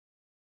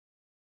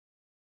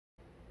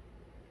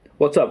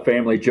What's up,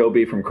 family? Joe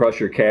B from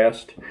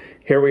Crushercast.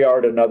 Here we are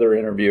at another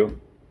interview.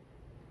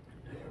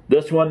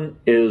 This one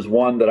is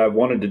one that I've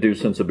wanted to do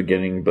since the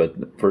beginning,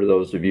 but for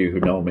those of you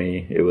who know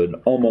me, it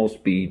would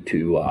almost be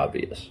too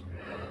obvious.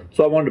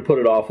 So I wanted to put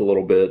it off a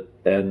little bit,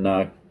 and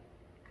I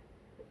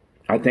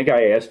think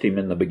I asked him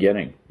in the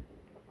beginning,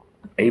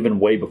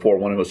 even way before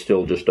when it was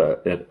still just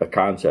a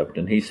concept,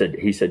 and he said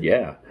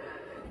yeah.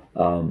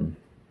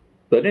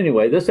 But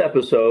anyway, this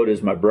episode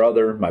is my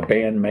brother, my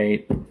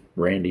bandmate,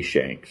 Randy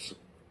Shanks.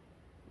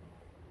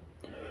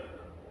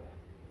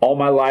 All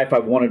my life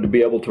I've wanted to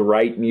be able to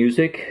write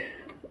music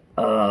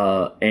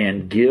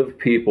and give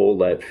people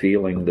that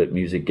feeling that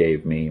music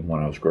gave me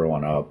when I was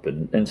growing up,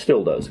 and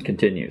still does,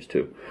 continues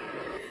to.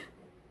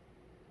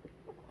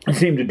 It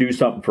seemed to do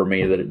something for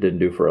me that it didn't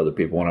do for other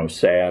people. When I was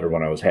sad or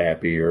when I was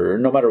happy, or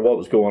no matter what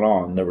was going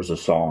on, there was a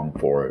song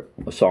for it,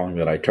 a song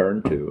that I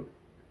turned to.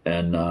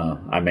 And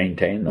I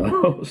maintain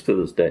those to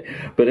this day.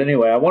 But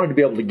anyway, I wanted to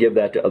be able to give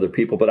that to other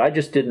people, but I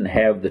just didn't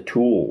have the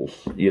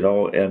tools,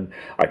 and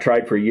I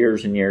tried for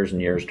years and years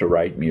and years to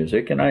write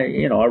music, and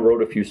I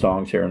wrote a few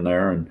songs here and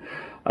there, and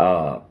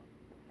but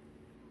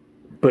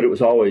it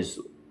was always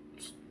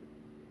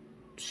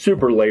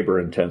super labor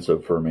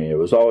intensive for me. It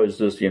was always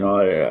just,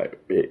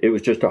 it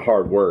was just a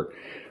hard work.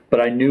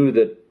 But I knew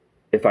that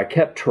if I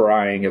kept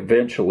trying,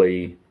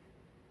 eventually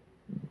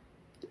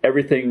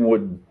everything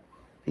would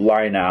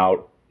line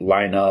up,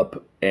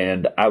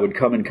 and I would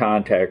come in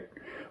contact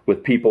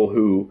with people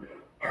who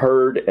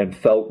heard and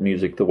felt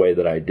music the way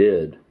that I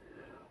did.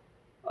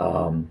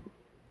 I'm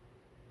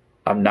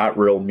not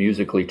real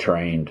musically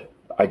trained.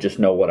 I just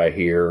know what I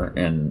hear,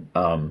 and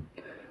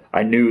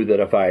I knew that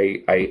if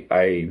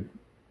I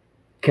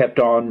kept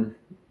on,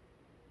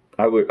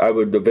 I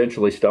would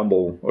eventually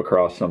stumble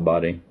across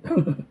somebody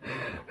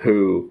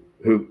who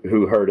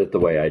heard it the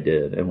way I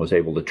did and was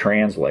able to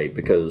translate,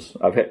 because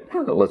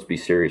let's be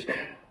serious,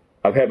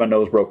 I've had my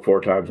nose broke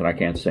 4 times and I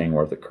can't sing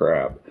worth a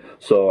crap.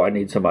 So I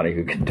need somebody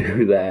who can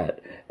do that.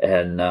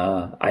 And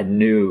I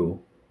knew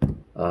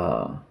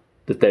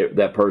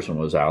that person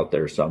was out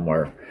there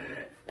somewhere.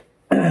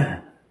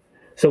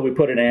 So we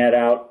put an ad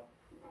out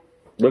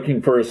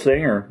looking for a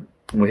singer.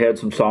 We had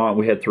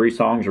 3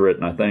 songs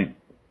written, I think.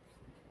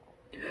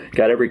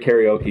 Got every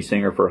karaoke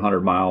singer for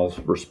 100 miles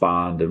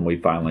respond, and we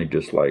finally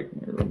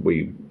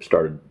we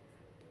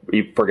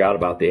forgot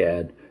about the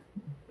ad.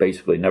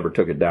 Basically never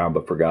took it down,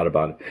 but forgot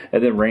about it.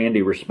 And then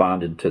Randy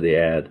responded to the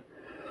ad.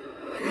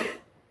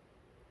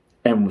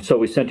 And so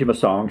we sent him a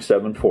song,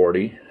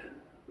 740.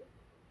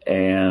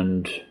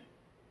 And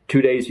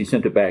 2 days he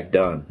sent it back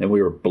done. And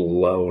we were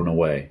blown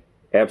away.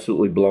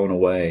 Absolutely blown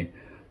away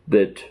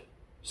that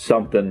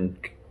something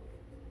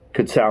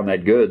could sound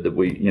that good, that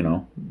we,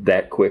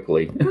 that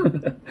quickly,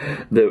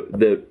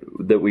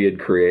 that we had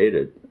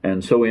created.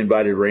 And so we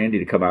invited Randy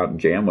to come out and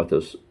jam with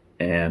us.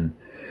 And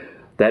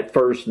that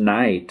first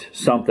night,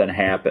 something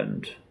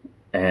happened,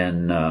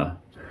 and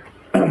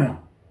I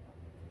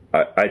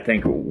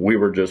think we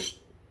were just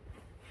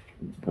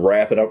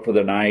wrapping up for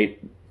the night.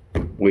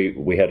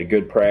 We had a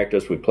good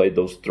practice. We played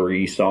those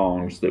 3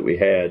 songs that we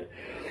had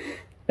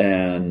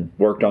and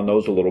worked on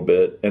those a little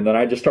bit, and then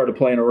I just started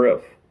playing a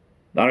riff.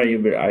 I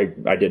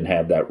didn't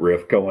have that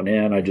riff going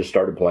in. I just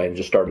started playing,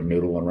 just started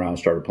noodling around,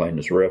 started playing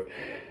this riff,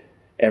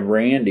 and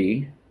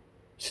Randy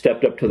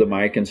stepped up to the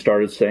mic and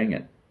started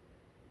singing.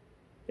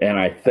 And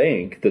I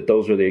think that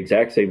those are the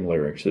exact same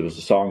lyrics. It was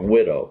the song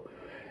Widow.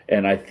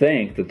 And I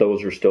think that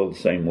those are still the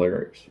same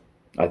lyrics.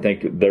 I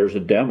think there's a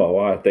demo,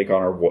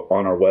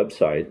 on our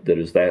website that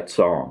is that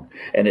song.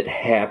 And it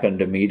happened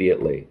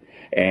immediately.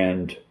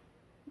 And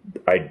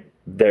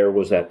there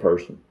was that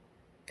person.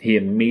 He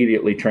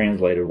immediately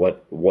translated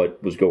what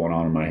was going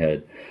on in my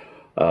head.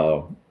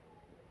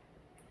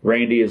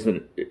 Randy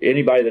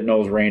anybody that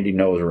knows Randy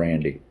knows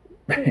Randy.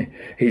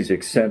 He's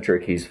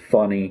eccentric. He's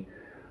funny.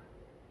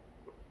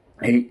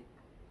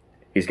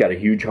 He's got a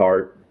huge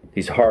heart.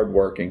 He's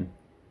hardworking.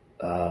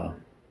 But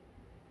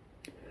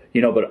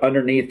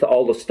underneath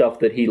all the stuff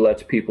that he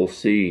lets people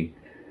see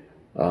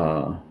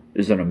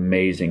is an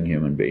amazing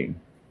human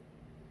being.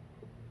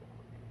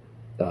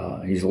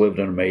 He's lived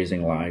an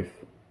amazing life.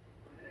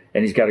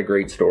 And he's got a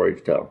great story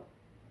to tell.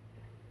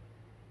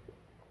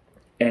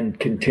 And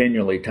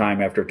continually,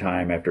 time after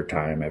time after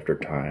time after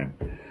time,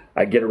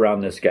 I get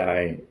around this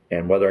guy,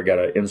 and whether I got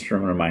an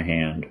instrument in my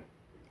hand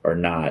or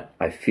not,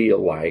 I feel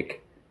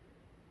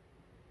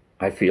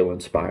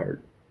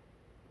inspired.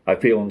 I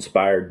feel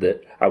inspired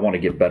that I want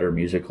to get better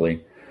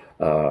musically.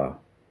 I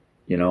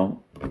want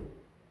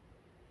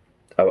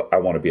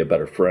to be a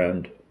better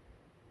friend.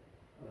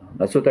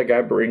 That's what that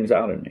guy brings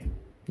out in me,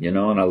 and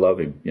I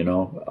love him,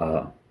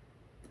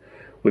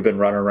 We've been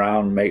running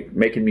around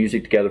making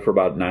music together for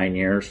about 9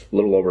 years, a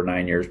little over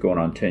 9 years, going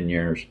on 10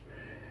 years.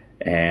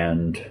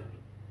 And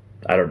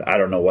I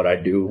don't know what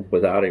I'd do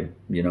without him,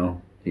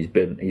 He's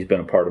been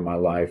a part of my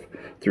life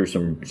through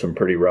some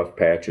pretty rough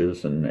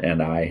patches, and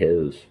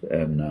his,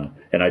 and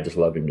I just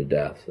love him to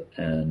death.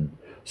 And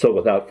so,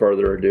 without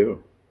further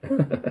ado,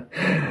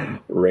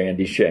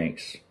 Randy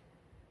Shanks.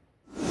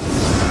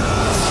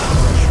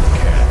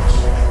 Crushercast.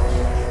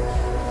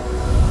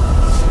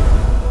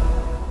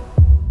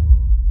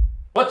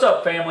 What's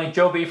up, family?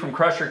 Joe B from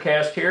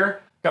Crushercast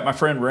here. Got my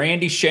friend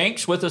Randy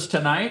Shanks with us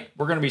tonight.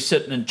 We're going to be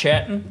sitting and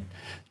chatting.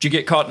 Did you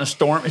get caught in a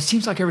storm? It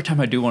seems like every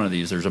time I do one of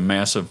these, there's a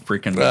massive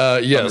freaking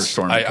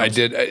thunderstorm. Yes, I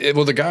did.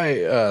 Well, the guy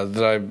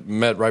that I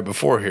met right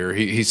before here,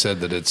 he said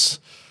that it's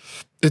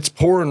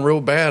pouring real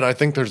bad. I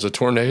think there's a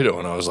tornado,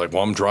 and I was like,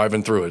 well, I'm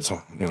driving through it,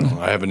 so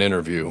I have an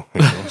interview.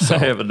 So, I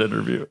have an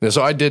interview.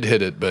 So I did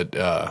hit it, but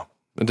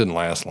it didn't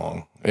last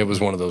long. It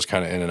was one of those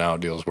kind of in and out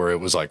deals where it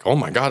was like, oh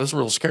my God, it's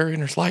real scary,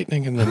 and there's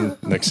lightning, and then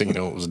next thing you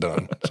know, it was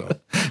done. So,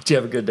 did you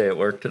have a good day at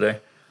work today?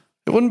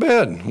 It wasn't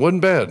bad.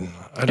 Wasn't bad.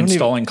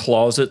 Installing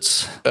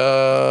closets.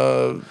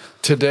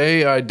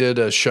 Today I did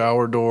a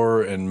shower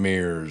door and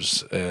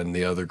mirrors, and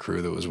the other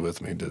crew that was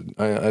with me did.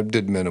 I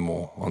did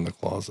minimal on the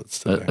closets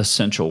today.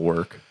 Essential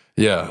work.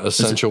 Yeah,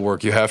 essential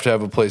work. You have to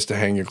have a place to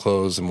hang your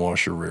clothes and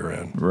wash your rear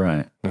end.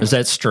 Right. Yeah. Is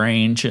that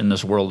strange in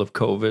this world of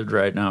COVID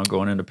right now,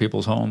 going into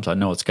people's homes? I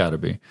know it's got to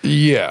be.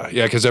 Yeah,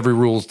 because every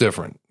rule's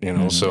different.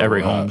 So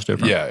every home's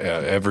different. Yeah.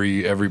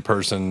 Every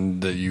person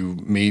that you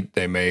meet,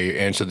 they may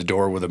answer the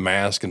door with a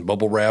mask and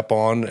bubble wrap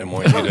on, and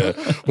want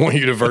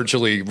you to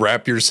virtually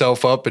wrap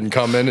yourself up and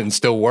come in and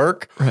still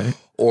work. Right.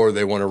 Or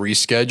they want to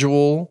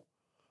reschedule.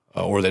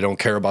 Or they don't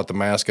care about the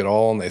mask at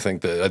all, and they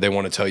think that they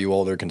want to tell you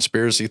all their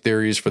conspiracy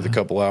theories for the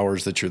couple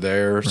hours that you're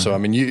there. Right. So I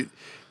mean,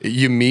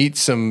 you meet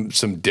some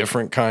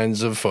different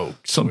kinds of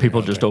folks. Some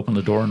people just open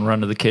the door and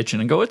run to the kitchen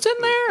and go, "It's in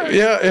there."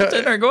 Yeah, it's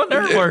in there. Go in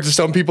there and work.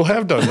 Some people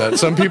have done that.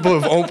 Some people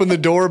have opened the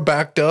door,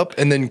 backed up,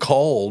 and then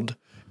called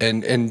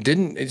and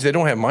didn't. They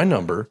don't have my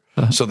number,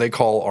 so they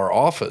call our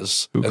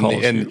office. Who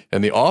calls you?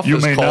 And the office. You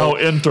may now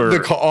enter.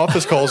 The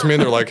office calls me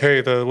and they're like, "Hey,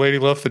 the lady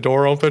left the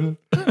door open."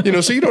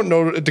 So you don't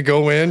know to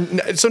go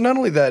in. So not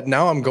only that,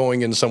 now I'm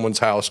going in someone's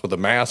house with a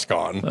mask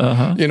on.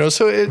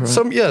 So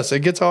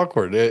it gets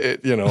awkward.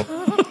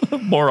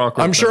 More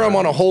awkward. I'm sure I'm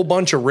on a whole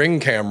bunch of Ring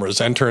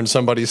cameras entering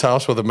somebody's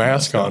house with a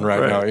mask on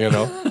right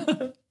now.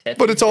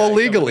 But it's all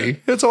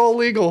legally. It's all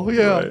legal.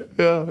 Yeah, right.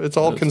 Yeah. It's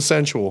all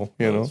consensual.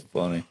 That's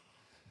funny.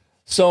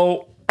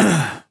 So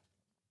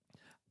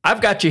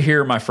I've got you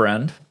here, my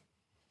friend.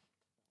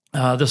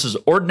 This is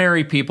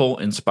Ordinary People,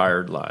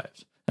 Inspired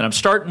Lives. And I'm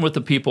starting with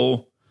the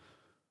people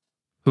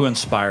who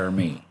inspire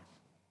me.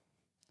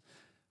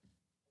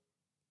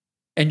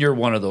 And you're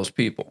one of those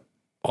people.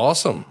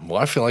 Awesome.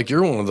 Well, I feel like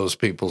you're one of those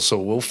people, so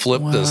we'll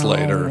flip this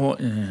later.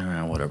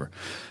 Whatever.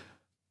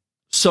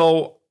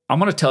 So I'm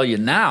going to tell you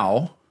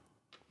now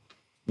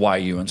why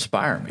you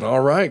inspire me.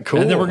 All right,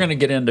 cool. And then we're going to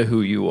get into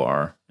who you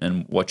are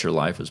and what your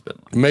life has been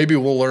like. Maybe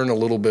we'll learn a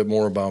little bit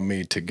more about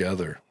me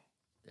together.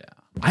 Yeah.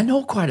 I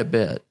know quite a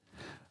bit.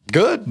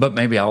 Good. But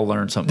maybe I'll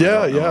learn something.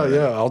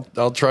 Yeah.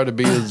 I'll try to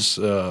be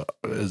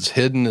as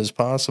hidden as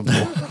possible.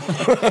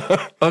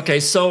 Okay,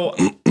 so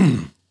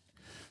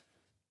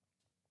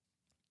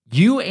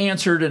you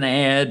answered an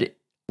ad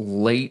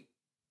late,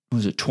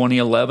 was it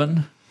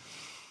 2011?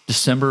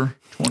 December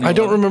 2011? I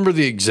don't remember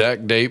the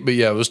exact date, but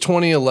yeah, it was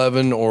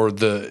 2011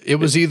 it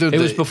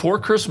was before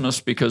Christmas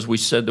because we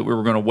said that we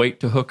were going to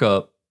wait to hook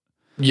up.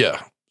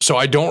 Yeah. So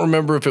I don't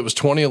remember if it was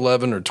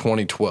 2011 or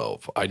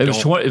 2012. It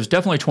was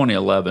definitely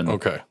 2011.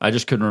 Okay. I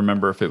just couldn't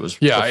remember if it was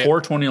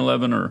before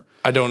 2011 or...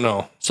 I don't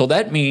know. So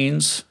that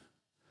means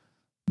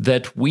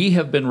that we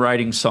have been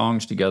writing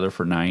songs together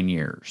for 9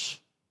 years.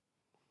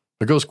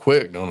 It goes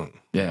quick, don't it?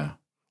 Yeah.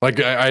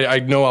 Like I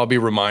know I'll be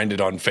reminded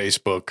on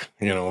Facebook,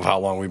 of how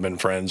long we've been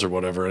friends or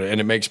whatever.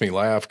 And it makes me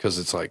laugh because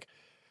it's like,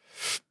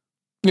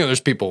 there's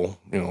people,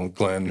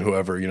 Glenn,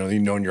 whoever,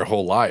 you've known your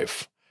whole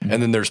life.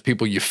 And then there's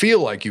people you feel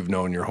like you've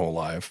known your whole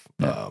life.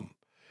 Yeah.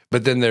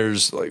 But then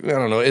there's like, I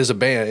don't know,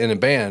 in a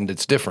band,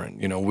 it's different.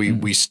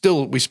 We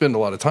spend a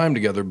lot of time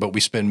together, but we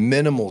spend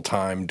minimal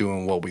time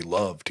doing what we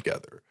love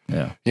together.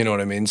 Yeah. You know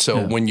what I mean?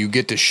 So when you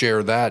get to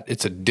share that,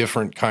 it's a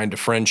different kind of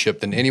friendship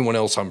than anyone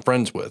else I'm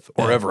friends with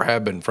or ever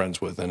have been friends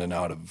with in and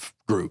out of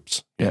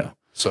groups. Yeah.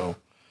 So.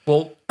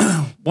 Well,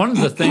 one of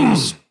the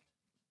things,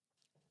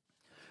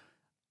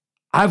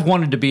 I've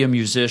wanted to be a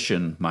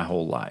musician my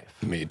whole life.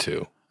 Me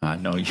too. I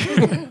know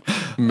you.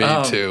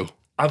 Me too.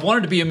 I've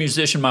wanted to be a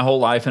musician my whole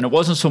life, and it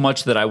wasn't so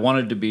much that I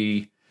wanted to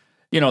be,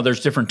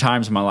 there's different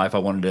times in my life I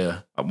wanted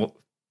to,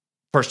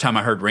 first time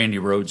I heard Randy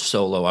Rhoads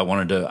solo,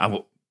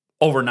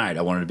 overnight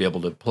I wanted to be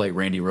able to play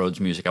Randy Rhoads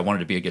music. I wanted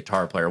to be a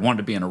guitar player. I wanted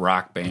to be in a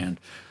rock band.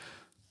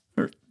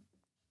 There's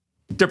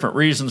different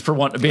reasons for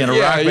wanting to be in a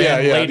rock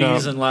band,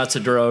 ladies and lots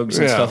of drugs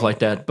and stuff like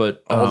that.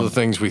 But all the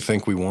things we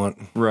think we want.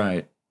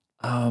 Right.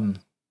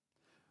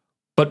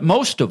 But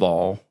most of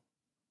all,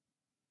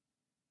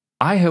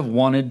 I have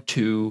wanted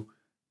to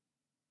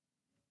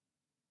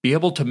be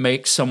able to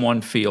make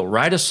someone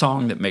write a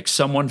song that makes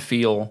someone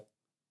feel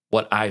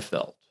what I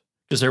felt.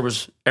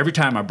 Because every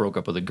time I broke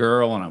up with a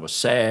girl and I was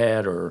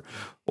sad or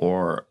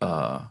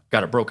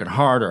got a broken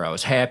heart or I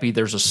was happy,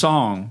 there's a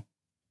song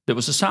that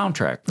was a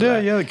soundtrack for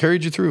that. Yeah, it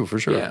carried you through for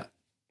sure. Yeah.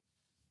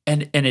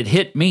 And it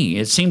hit me.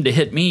 It seemed to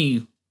hit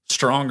me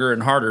stronger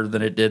and harder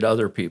than it did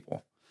other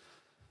people.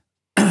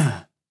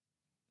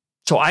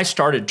 So So I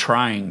started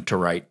trying to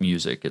write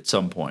music at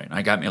some point.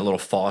 I got me a little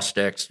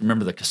Fostex.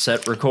 Remember the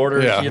cassette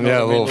recorders? Yeah,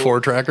 little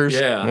 4-trackers.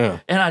 Yeah.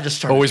 And I just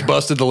started. Always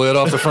busted the lid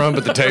off the front,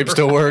 but the tape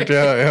still worked.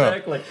 Yeah,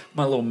 Exactly.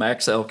 My little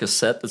Maxell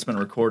cassette that's been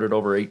recorded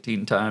over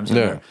 18 times.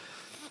 Yeah.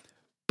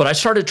 But I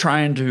started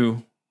trying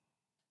to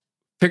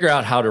figure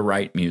out how to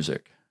write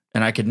music,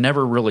 and I could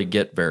never really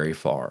get very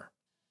far.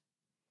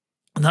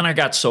 And then I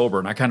got sober,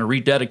 and I kind of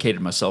rededicated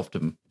myself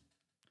to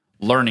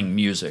learning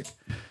music.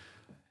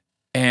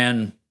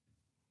 And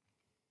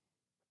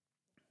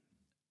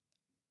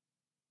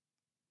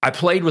I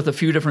played with a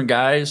few different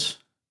guys,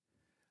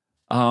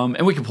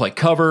 and we could play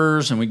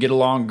covers, and we get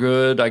along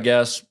good, I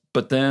guess.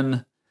 But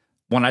then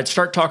when I'd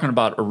start talking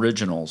about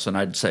originals, and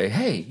I'd say,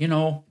 hey,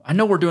 I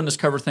know we're doing this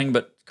cover thing,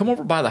 but come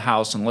over by the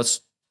house and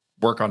let's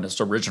work on this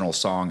original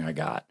song I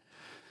got.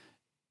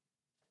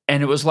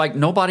 And it was like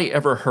nobody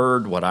ever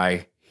heard what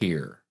I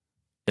hear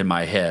in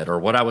my head or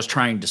what I was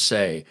trying to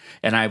say.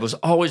 And I was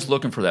always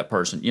looking for that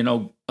person.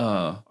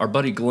 Our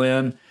buddy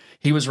Glenn,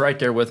 he was right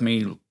there with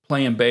me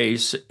playing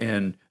bass,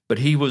 but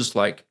he was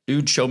like,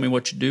 dude, show me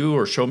what you do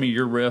or show me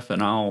your riff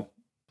and I'll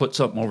put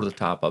something over the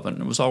top of it.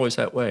 And it was always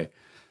that way.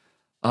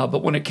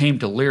 But when it came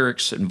to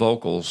lyrics and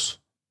vocals,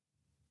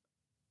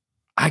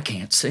 I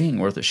can't sing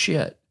worth a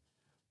shit.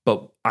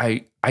 But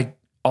I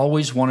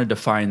always wanted to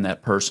find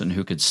that person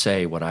who could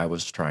say what I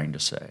was trying to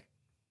say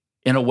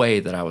in a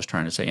way that I was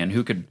trying to say and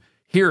who could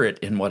hear it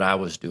in what I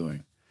was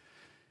doing.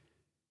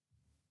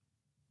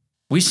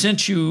 We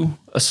sent you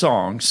a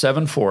song,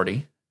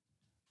 740,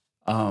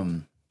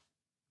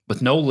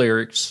 with no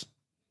lyrics,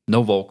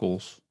 no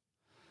vocals.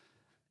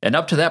 And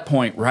up to that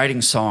point,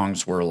 writing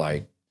songs were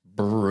like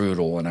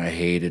brutal and I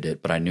hated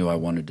it, but I knew I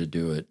wanted to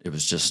do it. It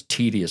was just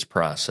tedious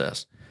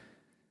process.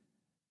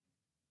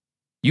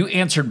 You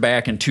answered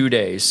back in 2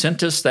 days,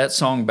 sent us that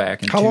song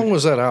back. How long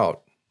was that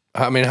out?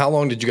 I mean, how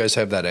long did you guys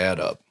have that ad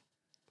up?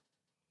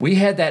 We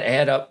had that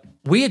ad up.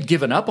 We had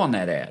given up on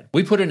that ad.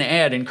 We put an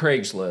ad in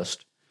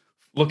Craigslist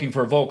looking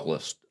for a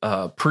vocalist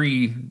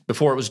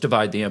before it was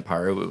Divide the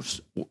Empire. It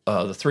was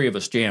the three of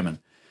us jamming.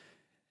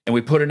 And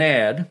we put an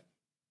ad,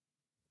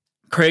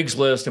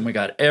 Craigslist, and we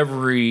got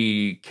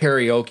every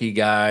karaoke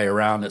guy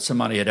around that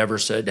somebody had ever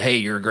said, hey,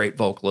 you're a great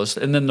vocalist.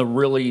 And then the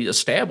really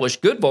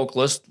established good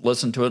vocalist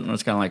listened to it and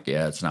was kind of like,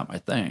 yeah, it's not my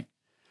thing.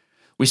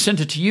 We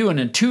sent it to you, and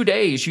in 2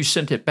 days, you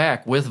sent it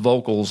back with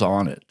vocals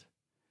on it.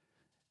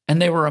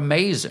 And they were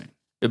amazing.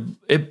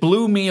 It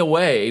blew me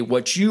away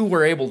what you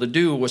were able to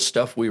do with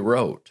stuff we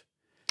wrote.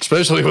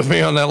 Especially with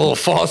me on that little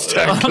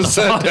Fostex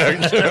cassette deck.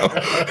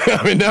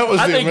 I mean, that was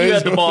the amazing. I think you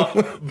had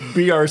the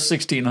BR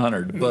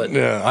 1600, but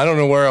yeah, I don't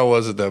know where I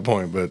was at that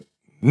point, but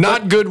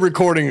not good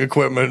recording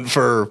equipment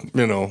for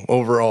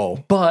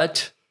overall.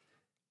 But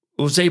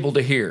was able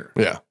to hear.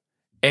 Yeah,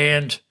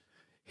 and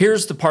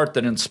here's the part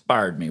that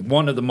inspired me.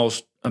 One of the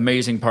most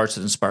amazing parts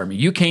that inspired me.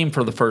 You came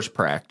for the first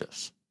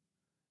practice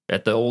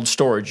at the old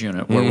storage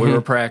unit where we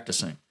were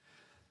practicing,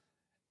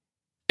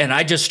 and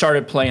I just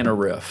started playing a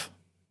riff.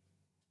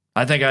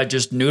 I think I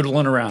just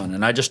noodling around,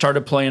 and I just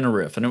started playing a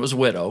riff, and it was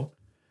Widow.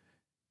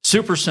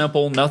 Super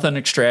simple, nothing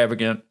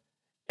extravagant,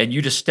 and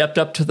you just stepped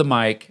up to the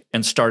mic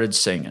and started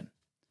singing.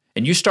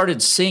 And you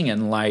started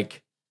singing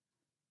like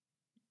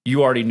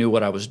you already knew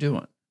what I was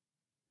doing.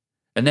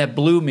 And that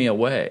blew me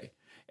away.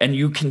 And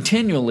you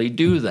continually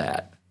do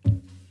that.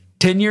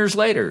 10 years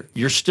later,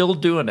 you're still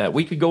doing that.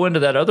 We could go into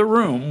that other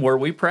room where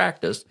we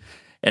practiced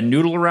and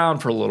noodle around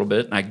for a little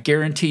bit, and I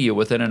guarantee you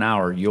within an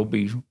hour, you'll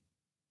be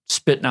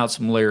spitting out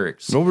some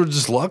lyrics. No, we're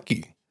just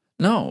lucky.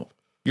 No,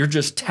 you're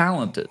just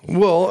talented.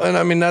 Well, and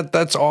I mean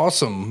that's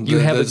awesome. You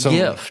have a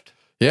gift.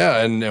 Yeah,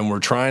 and we're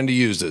trying to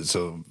use it.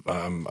 So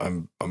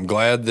I'm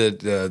glad that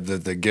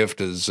the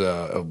gift is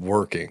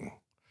working.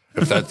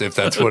 If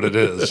that's what it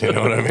is, you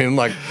know what I mean?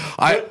 Like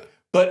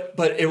but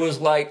it was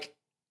like,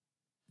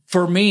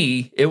 for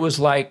me, it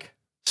was like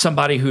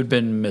somebody who'd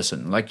been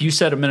missing. Like you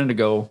said a minute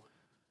ago.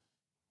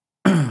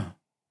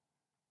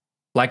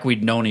 Like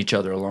we'd known each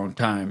other a long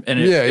time.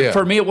 And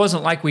for me, it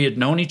wasn't like we had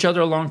known each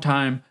other a long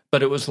time,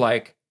 but it was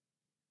like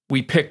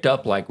we picked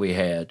up like we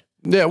had.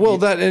 Yeah,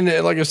 well,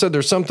 and like I said,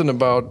 there's something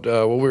about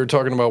what we were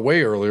talking about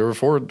way earlier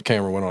before the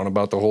camera went on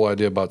about the whole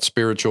idea about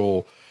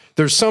spiritual.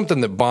 There's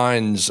something that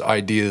binds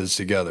ideas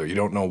together. You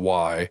don't know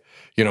why.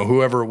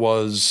 Whoever it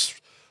was,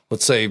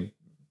 let's say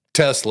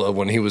Tesla,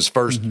 when he was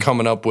first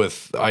coming up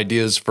with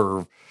ideas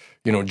for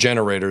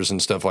generators and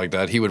stuff like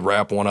that, he would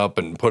wrap one up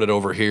and put it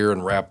over here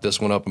and wrap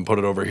this one up and put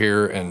it over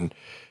here. And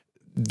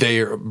they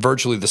are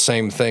virtually the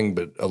same thing,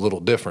 but a little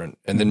different.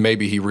 And then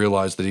maybe he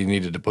realized that he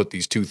needed to put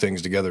these two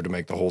things together to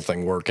make the whole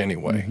thing work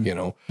anyway,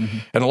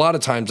 And a lot of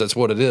times that's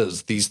what it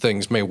is. These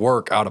things may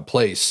work out of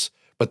place,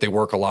 but they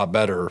work a lot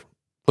better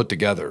put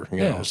together, you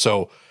know?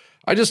 So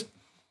I just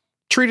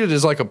treat it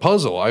as like a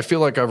puzzle. I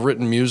feel like I've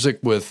written music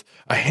with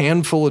a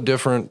handful of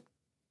different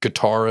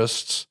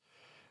guitarists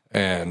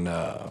and,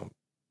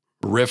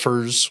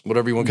 riffers,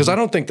 whatever you want, because I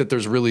don't think that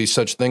there's really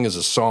such thing as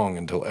a song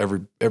until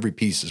every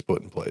piece is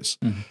put in place.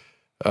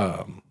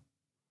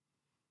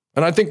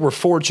 And I think we're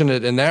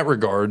fortunate in that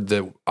regard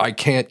that I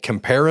can't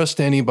compare us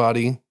to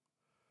anybody.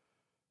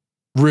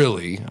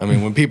 really. I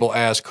mean, when people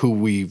ask who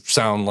we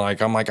sound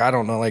like, I'm like, I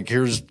don't know. Like,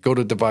 go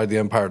to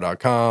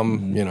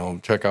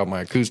dividetheempire.com, check out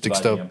my acoustic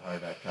stuff.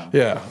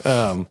 Yeah.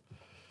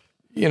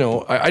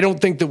 I don't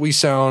think that we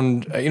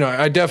sound,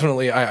 I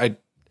definitely, I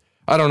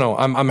don't know.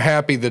 I'm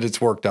happy that it's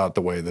worked out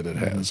the way that it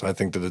has. I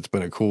think that it's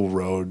been a cool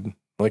road.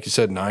 Like you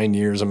said, 9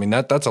 years. I mean,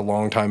 that's a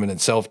long time in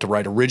itself to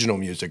write original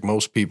music.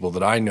 Most people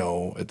that I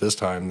know at this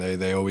time,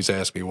 they always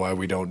ask me why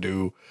we don't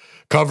do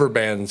cover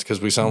bands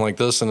because we sound like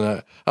this.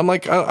 And I'm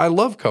like, I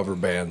love cover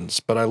bands,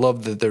 but I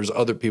love that there's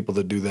other people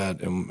that do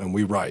that and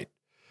we write.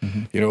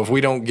 If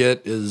we don't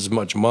get as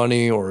much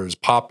money or as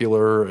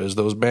popular as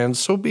those bands,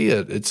 so be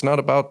it. It's not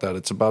about that.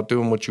 It's about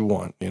doing what you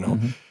want.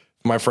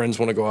 My friends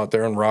want to go out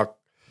there and rock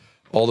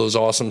all those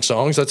awesome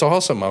songs. That's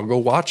awesome. I'll go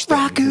watch them.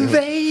 Rock of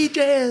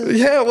Ages.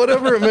 Yeah,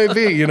 whatever it may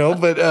be,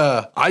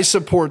 But I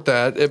support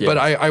that. But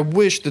I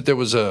wish that there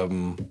was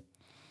a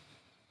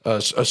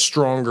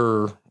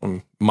stronger,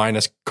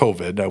 minus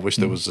COVID, I wish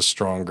there was a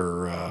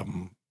stronger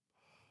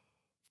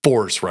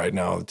force right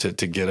now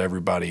to get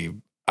everybody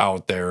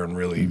out there and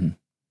really,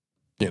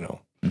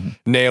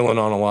 nailing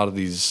on a lot of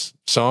these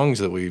songs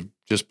that we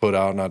just put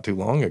out not too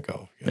long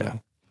ago. You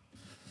know?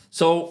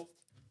 So...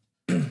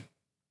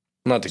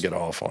 Not to get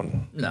off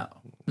on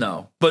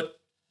no, but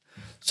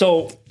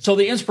so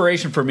the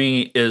inspiration for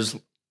me is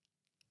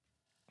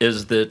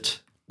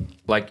that,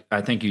 like I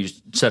think you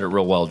said it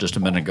real well just a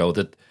minute ago,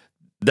 that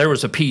there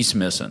was a piece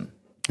missing,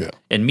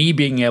 and me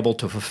being able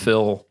to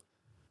fulfill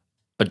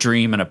a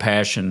dream and a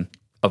passion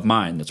of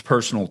mine that's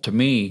personal to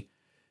me,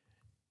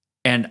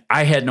 and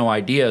I had no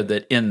idea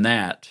that in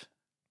that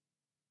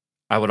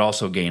I would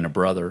also gain a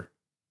brother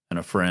and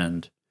a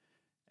friend,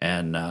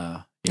 and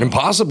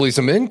possibly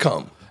some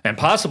income. And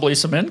possibly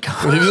some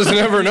income. You just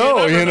never know,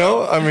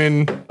 I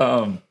mean...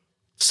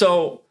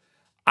 So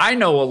I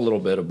know a little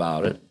bit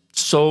about it.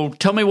 So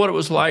tell me what it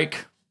was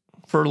like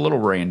for little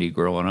Randy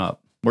growing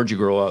up. Where'd you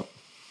grow up?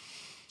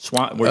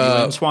 Were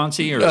you in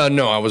Swansea? Or?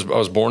 No, I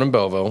was born in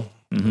Belleville.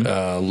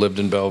 Lived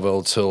in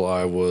Belleville till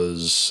I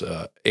was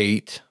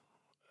 8.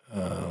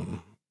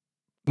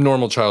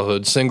 Normal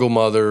childhood, single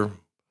mother,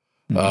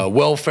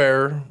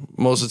 welfare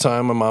most of the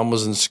time. My mom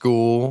was in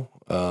school.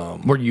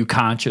 Were you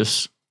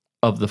conscious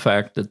of the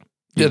fact that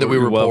that we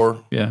were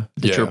poor? Yeah,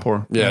 that you're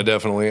poor. Yeah,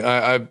 definitely.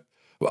 I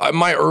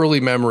my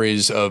early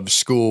memories of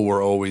school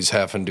were always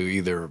having to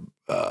either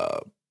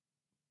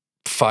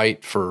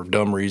fight for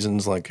dumb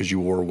reasons, like because you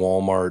wore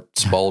Walmart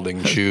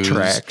Spalding shoes,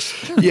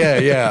 tracks.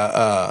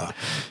 Yeah.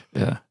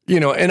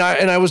 And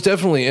I was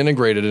definitely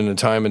integrated in a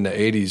time in the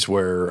 80s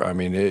where I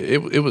mean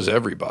it was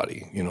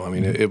everybody. I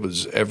mean it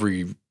was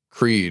every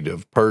creed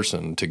of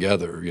person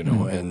together.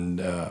 And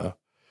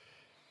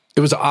it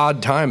was an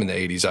odd time in the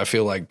 80s. I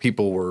feel like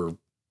people were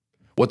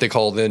what they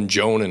call then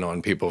joning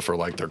on people for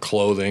like their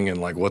clothing and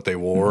like what they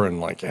wore.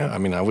 And like, I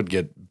mean, I would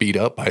get beat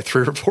up by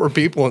 3 or 4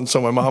 people. And so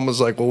my mom was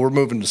like, well, we're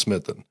moving to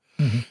Smithton.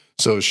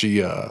 So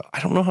she, I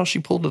don't know how she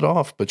pulled it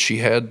off, but she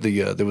had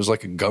there was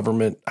like a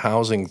government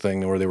housing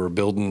thing where they were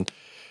building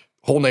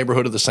whole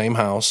neighborhood of the same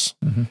house.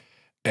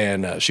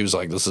 And she was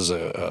like, this is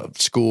a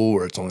school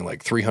where it's only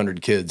like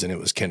 300 kids, and it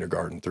was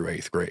kindergarten through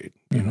 8th grade.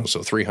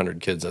 So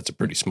 300 kids, that's a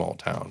pretty small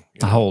town.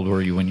 How old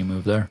were you when you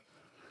moved there?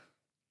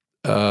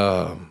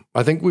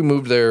 I think we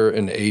moved there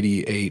in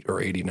 88 or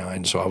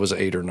 89, so I was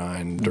 8 or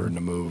 9 during the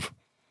move.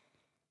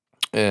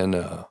 And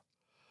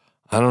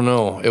I don't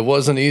know. It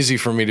wasn't easy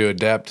for me to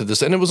adapt to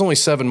this. And it was only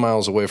 7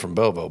 miles away from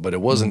Belleville, but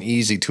it wasn't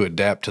easy to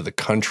adapt to the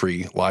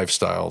country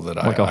lifestyle that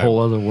whole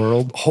other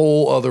world?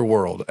 Whole other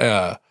world.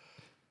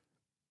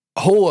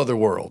 Whole other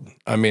world.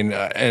 I mean,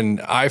 and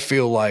I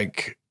feel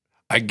like,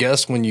 I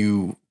guess when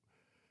you,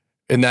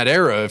 in that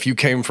era, if you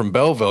came from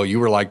Belleville, you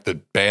were like the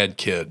bad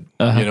kid,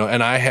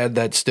 and I had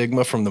that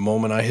stigma from the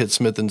moment I hit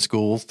Smith in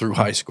school through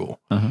high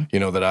school,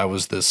 that I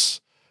was this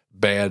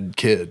bad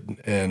kid.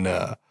 And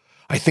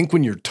I think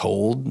when you're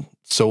told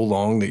so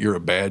long that you're a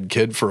bad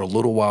kid, for a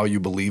little while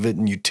you believe it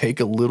and you take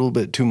a little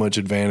bit too much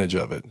advantage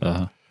of it.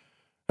 And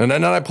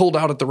then I pulled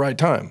out at the right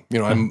time.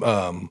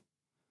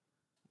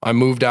 I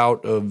moved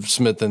out of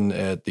Smithton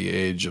at the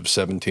age of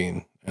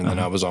 17, and then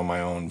I was on my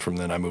own. From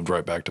then, I moved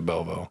right back to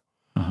Belleville.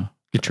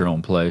 Get your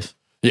own place.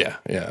 Yeah.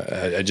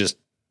 I just,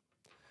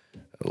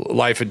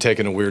 life had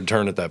taken a weird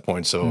turn at that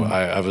point, so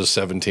I was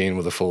 17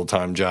 with a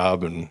full-time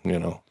job, and,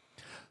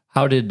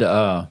 How did,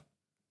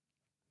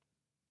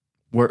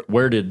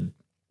 where did,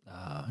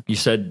 you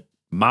said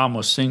mom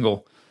was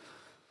single.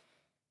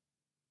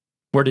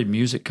 Where did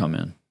music come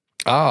in?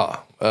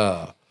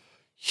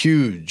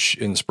 Huge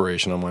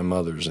inspiration on my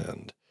mother's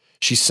end.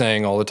 She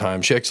sang all the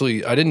time. She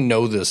actually, I didn't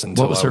know this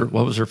until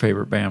what was her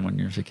favorite band when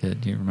you were a kid?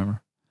 Do you remember?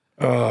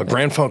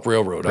 Grand Funk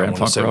Railroad. I want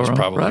to say was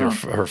probably right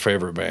her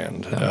favorite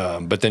band.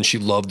 But then she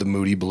loved the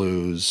Moody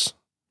Blues.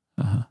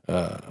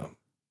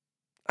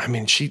 I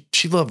mean, she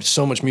loved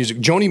so much music.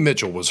 Joni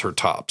Mitchell was her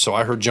top. So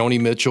I heard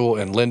Joni Mitchell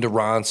and Linda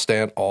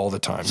Ronstadt all the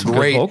time.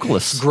 Great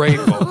vocalist. Great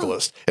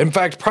vocalist. In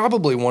fact,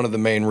 probably one of the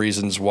main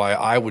reasons why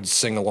I would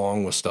sing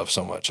along with stuff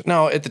so much.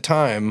 Now, at the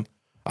time,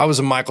 I was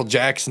a Michael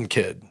Jackson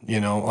kid,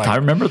 Like, I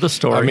remember the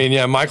story. I mean,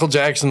 yeah, Michael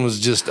Jackson was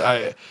just,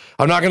 I'm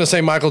not going to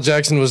say Michael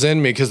Jackson was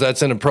in me because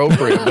that's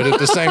inappropriate, but at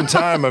the same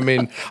time, I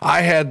mean,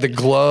 I had the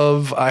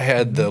glove, I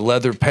had the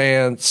leather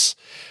pants,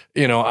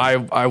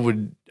 I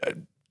would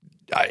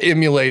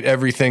emulate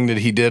everything that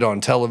he did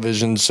on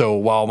television. So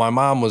while my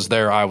mom was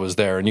there, I was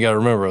there. And you got to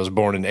remember, I was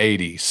born in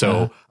 80.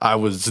 So I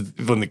was,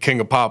 when the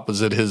King of Pop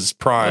was at his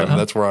prime,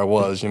 that's where I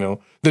was, The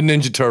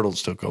Ninja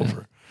Turtles took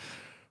over.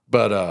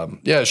 But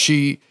yeah,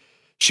 she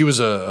was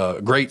a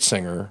great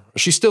singer.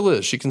 She still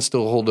is. She can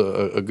still hold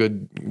a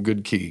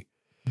good key.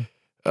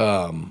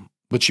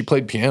 But she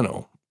played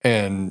piano.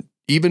 And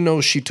even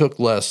though she took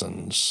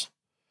lessons,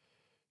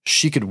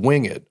 she could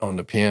wing it on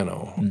the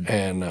piano.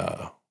 And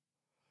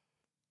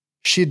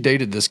she had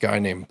dated this guy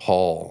named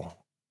Paul,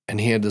 and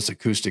he had this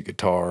acoustic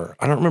guitar.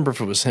 I don't remember if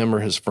it was him or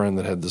his friend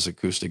that had this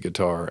acoustic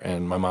guitar,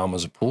 and my mom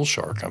was a pool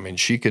shark. I mean,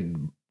 she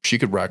could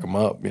rack them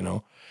up,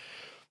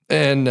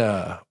 And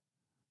I'm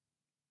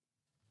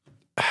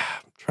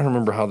trying to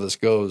remember how this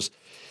goes.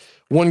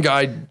 One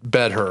guy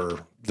bet her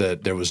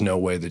that there was no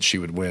way that she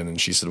would win,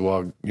 and she said,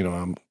 well,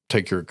 I'll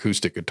take your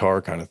acoustic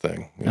guitar kind of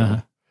thing,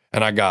 know?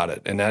 And I got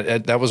it. And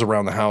that was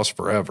around the house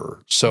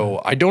forever.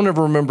 So I don't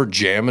ever remember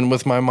jamming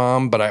with my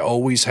mom, but I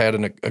always had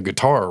a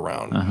guitar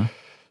around.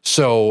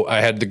 So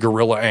I had the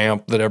Gorilla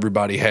amp that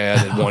everybody had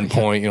at one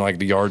point, like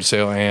the yard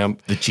sale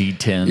amp. The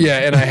G10. Yeah,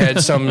 and I had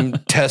some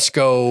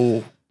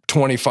Tesco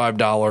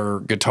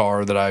 $25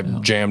 guitar that I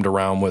jammed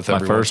around with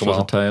every once in a while.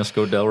 My first was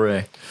a Tesco Del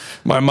Rey.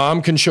 My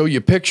mom can show you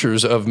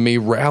pictures of me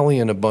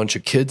rallying a bunch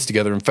of kids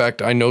together. In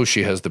fact, I know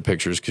she has the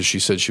pictures because she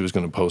said she was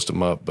going to post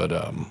them up, but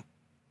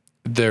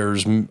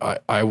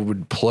I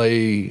would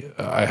play,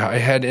 I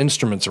had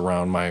instruments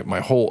around my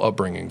whole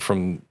upbringing.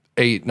 From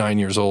 8-9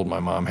 years old, my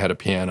mom had a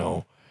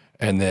piano,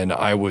 and then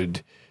I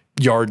would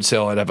yard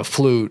sale. I'd have a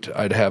flute,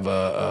 I'd have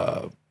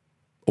a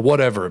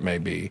whatever it may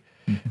be,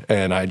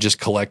 and I just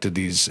collected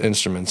these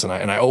instruments, and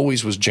I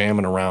always was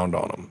jamming around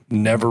on them.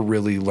 Never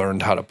really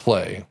learned how to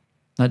play.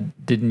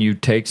 Didn't you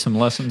take some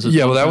lessons?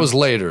 Yeah, well, that was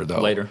later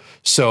though. Later.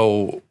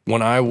 So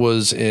when I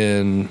was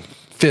in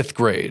 5th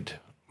grade,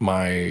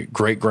 my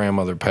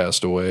great-grandmother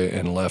passed away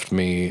and left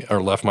my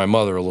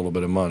mother a little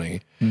bit of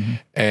money.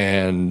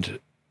 And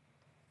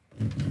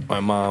my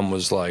mom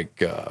was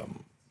like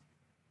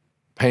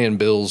paying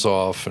bills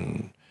off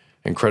and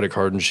credit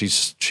card. And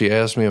she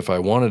asked me if I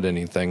wanted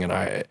anything. And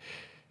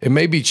it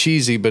may be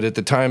cheesy, but at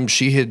the time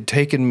she had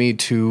taken me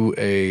to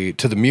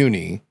the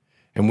Muni,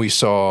 and we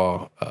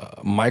saw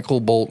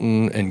Michael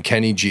Bolton and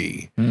Kenny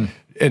G.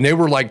 And they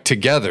were like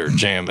together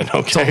jamming. Okay,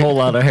 it's a whole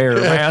lot of hair,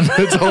 man.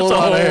 It's a whole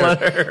lot of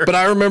hair. But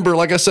I remember,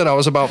 like I said, I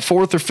was about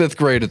 4th or 5th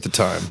grade at the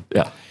time.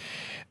 Yeah.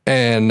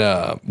 And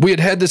we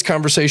had this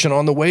conversation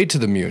on the way to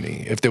the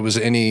Muni, if there was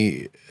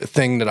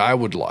anything that I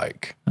would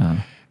like.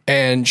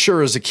 And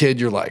sure, as a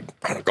kid, you're like,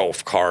 I want a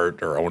golf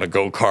cart, or I want a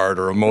go-kart,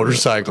 or a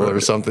motorcycle,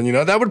 or something.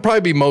 That would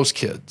probably be most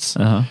kids.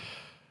 And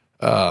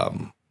I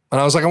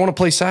was like, I want to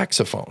play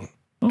saxophone.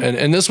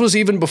 And this was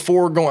even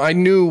before I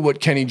knew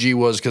what Kenny G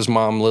was because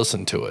Mom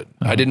listened to it.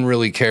 I didn't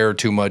really care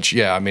too much.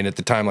 Yeah, I mean, at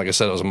the time, like I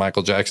said, I was a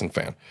Michael Jackson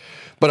fan.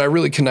 But I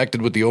really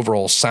connected with the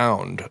overall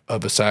sound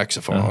of a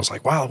saxophone. I was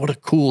like, wow, what a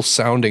cool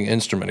sounding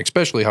instrument,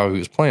 especially how he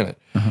was playing it.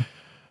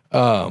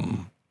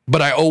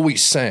 But I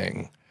always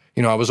sang.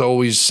 I was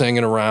always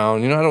singing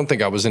around. I don't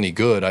think I was any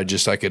good. I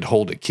could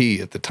hold a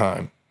key at the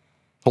time,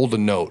 hold a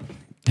note,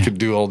 could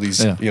do all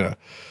these,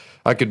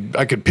 I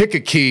could pick a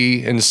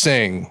key and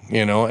sing,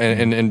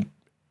 and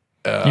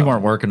you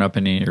weren't working up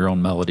any of your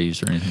own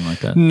melodies or anything like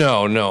that?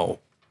 No.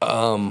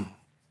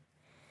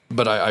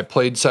 But I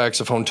played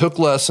saxophone, took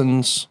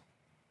lessons,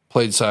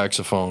 played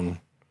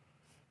saxophone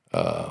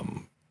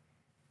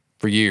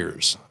for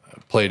years. I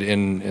played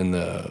in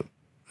the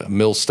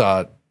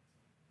Millstadt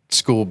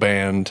school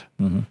band.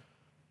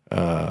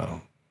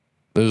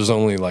 There was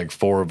only like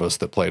 4 of us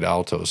that played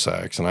alto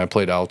sax, and I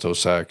played alto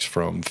sax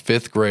from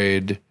 5th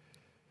grade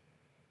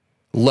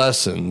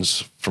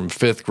lessons from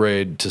 5th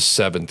grade to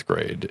 7th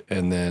grade.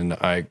 And then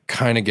I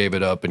kind of gave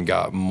it up and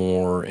got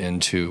more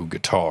into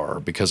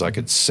guitar because I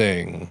could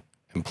sing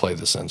and play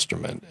this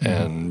instrument.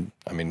 And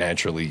I mean,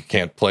 naturally you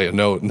can't play a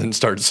note and then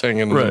start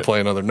singing and then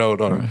play another note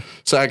on a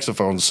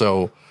saxophone.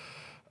 So,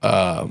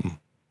 yeah,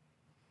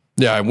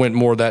 I went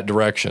more that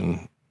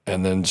direction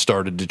and then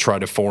started to try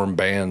to form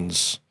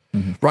bands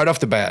right off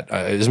the bat,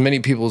 as many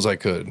people as I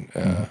could.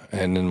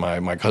 And then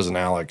my cousin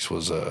Alex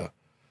was a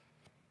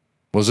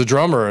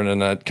drummer, and then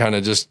that kind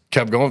of just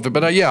kept going.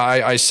 But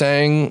I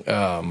sang.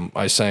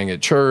 I sang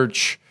at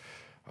church.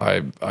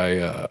 I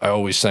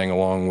always sang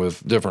along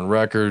with different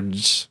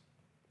records.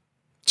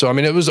 So I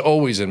mean, it was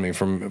always in me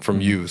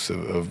from youth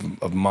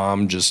of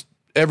mom. Just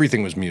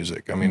everything was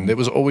music. I mean, there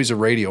was always a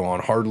radio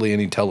on, hardly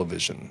any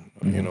television.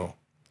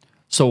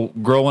 So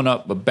growing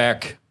up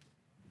back,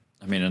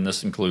 I mean, and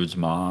this includes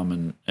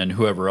mom and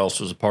whoever else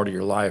was a part of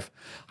your life,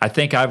 I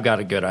think I've got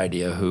a good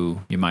idea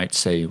who you might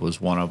say was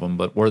one of them,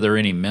 but were there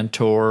any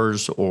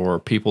mentors or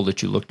people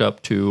that you looked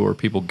up to or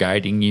people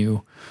guiding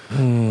you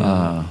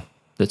that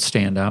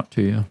stand out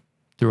to you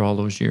through all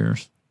those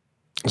years?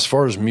 As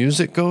far as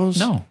music goes?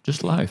 No,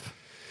 just life.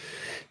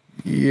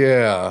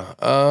 Yeah.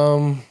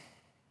 I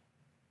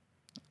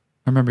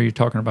remember you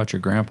talking about your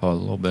grandpa a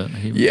little bit.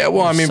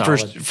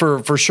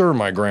 For sure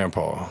my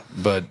grandpa,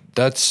 but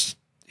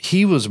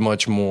he was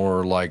much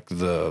more like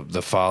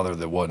the father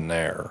that wasn't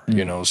there,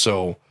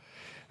 so,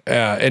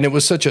 and it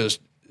was such a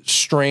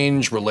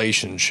strange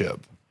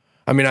relationship.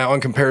 I mean, on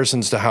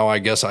comparisons to how I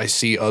guess I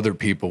see other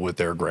people with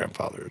their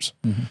grandfathers.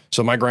 Mm-hmm.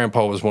 So my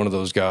grandpa was one of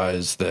those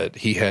guys that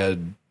he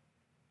had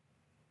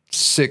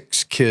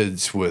 6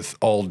 kids with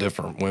all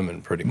different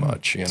women pretty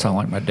much. Sound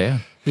like my dad.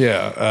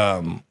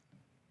 Yeah.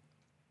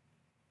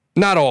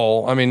 Not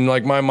all. I mean,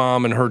 like my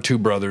mom and her 2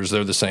 brothers,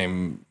 they're the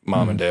same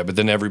mom and dad, but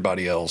then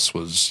everybody else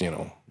was,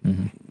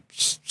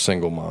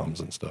 single moms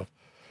and stuff.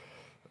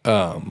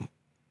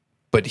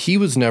 But he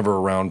was never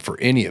around for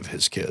any of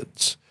his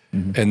kids.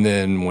 Mm-hmm. And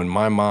then when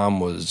my mom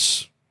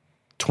was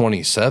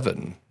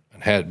 27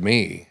 and had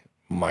me,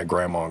 my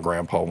grandma and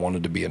grandpa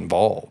wanted to be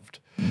involved.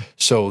 Mm-hmm.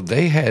 So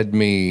they had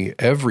me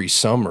every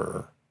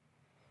summer,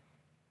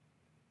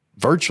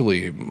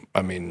 virtually,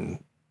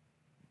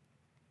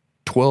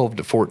 12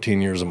 to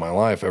 14 years of my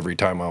life. Every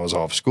time I was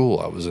off school,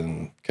 I was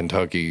in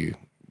Kentucky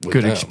with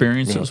Good them,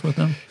 experiences with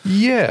them?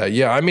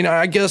 Yeah. I mean,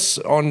 I guess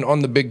on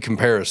the big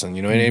comparison,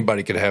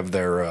 anybody could have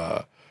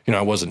their...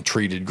 I wasn't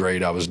treated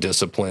great. I was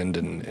disciplined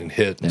and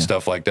hit and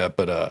stuff like that.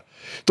 But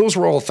those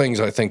were all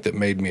things I think that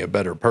made me a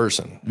better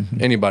person.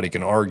 Mm-hmm. Anybody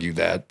can argue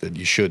that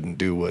you shouldn't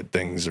do what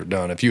things are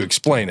done if you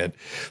explain it.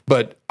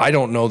 But I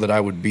don't know that I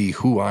would be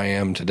who I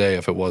am today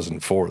if it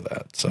wasn't for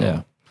that. So,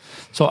 yeah.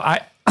 So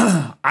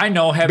I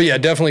know having... But yeah,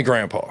 definitely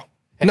grandpa.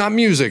 Not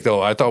music,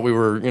 though. I thought we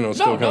were,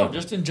 still kind of...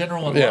 just in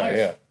general in life.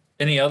 Yeah.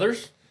 Any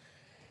others?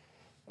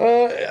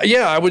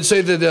 Yeah, I would say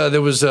that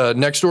there was a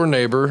next-door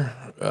neighbor...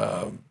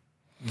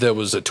 that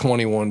was a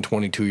 21,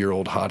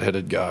 22-year-old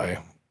hot-headed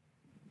guy,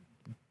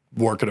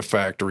 work at a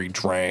factory,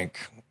 drank,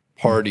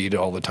 partied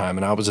all the time,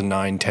 and I was a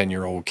 9,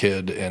 10-year-old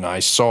kid, and I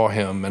saw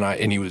him,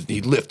 and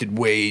he lifted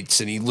weights,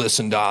 and he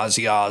listened to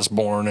Ozzy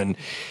Osbourne, and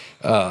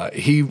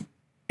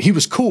he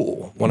was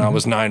cool when I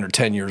was 9 or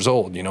 10 years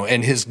old,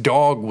 and his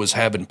dog was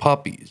having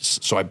puppies,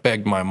 so I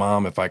begged my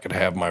mom if I could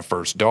have my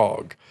first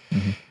dog,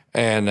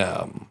 and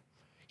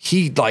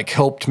he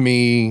helped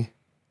me.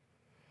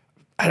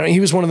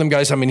 He was one of them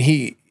guys. I mean,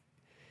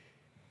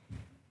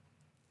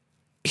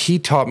 he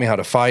taught me how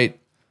to fight.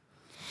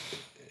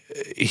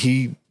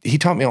 He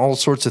taught me all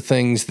sorts of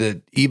things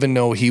that even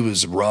though he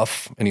was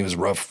rough and he was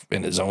rough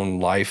in his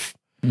own life,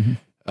 and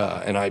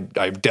I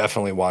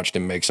definitely watched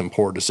him make some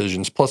poor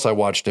decisions. Plus I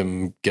watched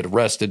him get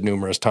arrested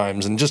numerous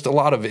times and just a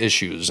lot of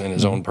issues in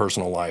his own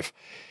personal life.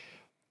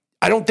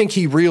 I don't think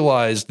he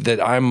realized that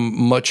I'm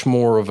much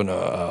more of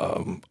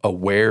an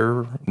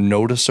aware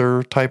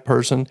noticer type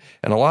person.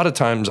 And a lot of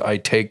times I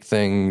take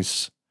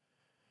things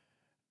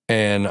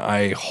and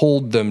I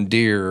hold them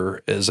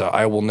dear as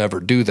I will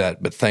never do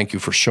that, but thank you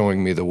for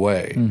showing me the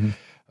way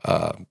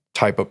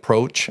type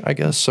approach, I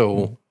guess.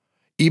 So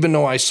even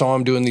though I saw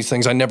him doing these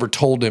things, I never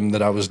told him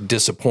that I was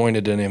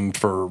disappointed in him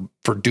for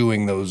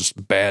doing those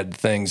bad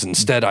things.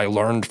 Instead, I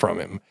learned from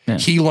him. Yeah.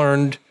 He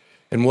learned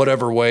in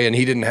whatever way, and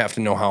he didn't have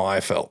to know how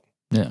I felt.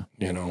 Yeah.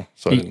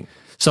 So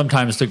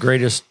sometimes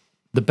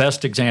the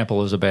best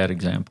example is a bad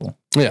example.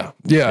 Yeah,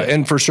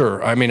 and for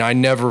sure. I mean, I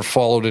never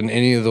followed in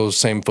any of those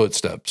same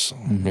footsteps,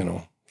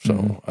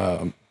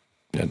 So,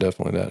 yeah,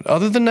 definitely that.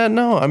 Other than that,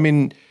 no. I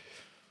mean,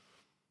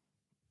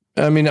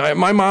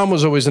 my mom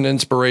was always an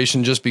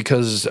inspiration just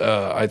because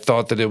I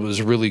thought that it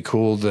was really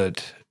cool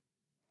that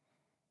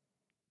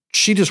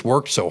she just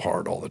worked so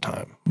hard all the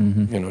time,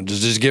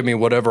 just give me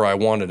whatever I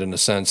wanted in a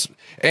sense.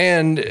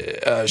 And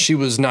she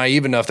was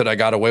naive enough that I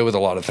got away with a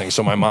lot of things.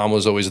 So my mom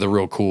was always the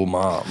real cool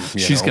mom.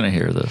 She's going to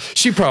hear this.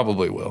 She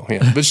probably will.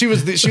 Yeah. But she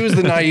was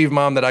the naive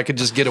mom that I could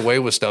just get away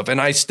with stuff.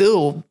 And I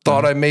still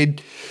thought I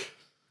made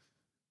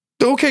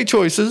okay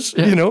choices,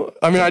 I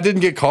mean, I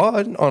didn't get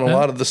caught on a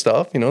lot of the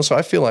stuff, so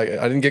I feel like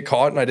I didn't get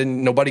caught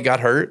and nobody got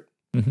hurt.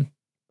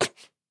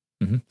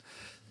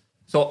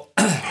 So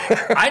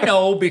I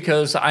know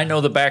because I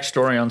know the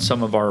backstory on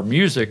some of our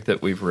music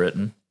that we've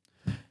written,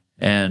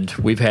 and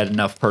we've had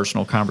enough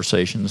personal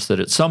conversations that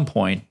at some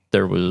point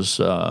there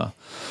was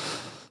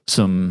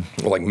some...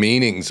 Like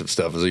meanings of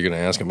stuff, is he going to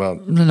ask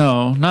about?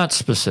 No, not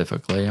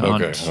specifically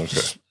on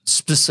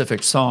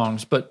specific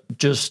songs, but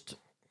just...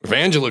 If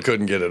Angela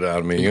couldn't get it out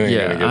of me, you ain't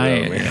going to get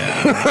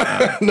it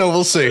out of me. No,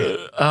 we'll see.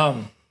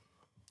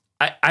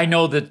 I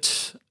know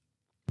that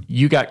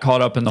you got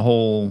caught up in the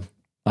whole...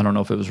 I don't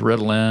know if it was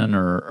Ritalin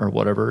or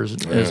whatever as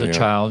a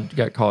child. You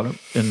got caught up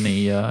in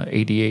the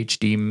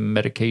ADHD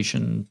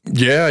medication.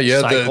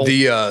 Cycle.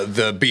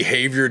 The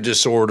behavior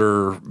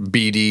disorder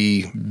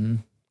BD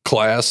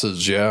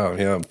classes.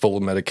 Full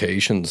of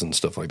medications and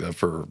stuff like that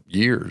for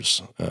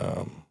years.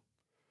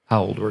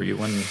 How old were you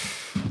when?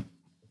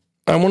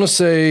 I want to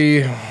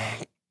say.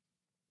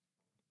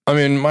 I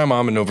mean, my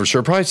mom would know for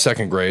sure. Probably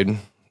second grade.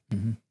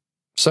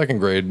 Second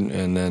grade,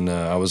 and then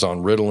I was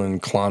on Ritalin,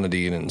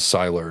 Clonidine, and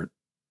Cylert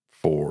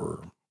for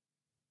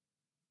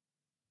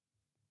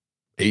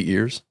 8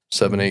 years,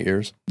 7, 8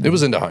 years. It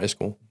was into high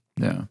school.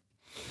 Yeah.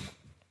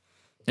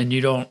 And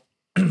you don't,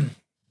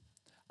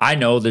 I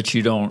know that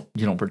you don't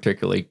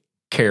particularly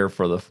care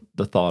for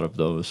the thought of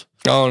those.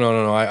 Oh,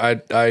 no.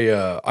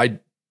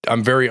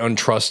 I'm very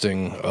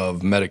untrusting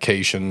of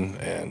medication,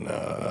 and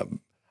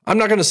I'm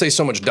not going to say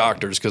so much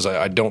doctors, because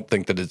I don't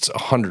think that it's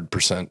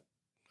 100%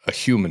 a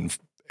human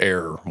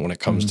error when it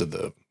comes to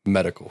the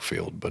medical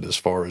field. But as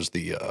far as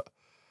the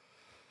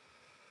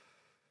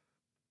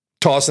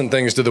tossing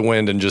things to the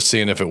wind and just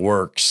seeing if it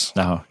works,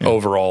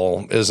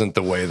 overall isn't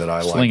the way that I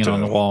like to. Sling it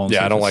on the wall. And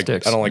I don't like.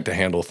 sticks. I don't like to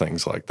handle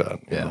things like that.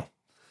 Yeah.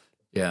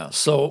 Yeah.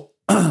 So,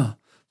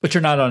 but you're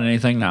not on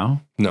anything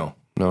now. No,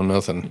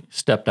 nothing.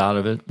 Stepped out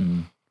of it.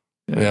 And,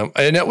 yeah,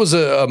 and that was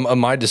a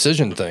my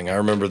decision thing. I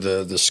remember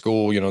the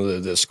school,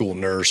 the school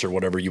nurse or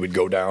whatever. You would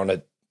go down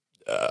at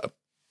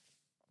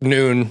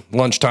noon,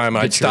 lunchtime.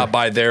 I'd stop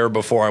by there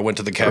before I went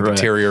to the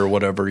cafeteria or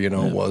whatever it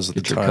was at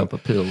the time. Get your cup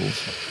of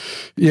pills.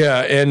 Yeah,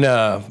 and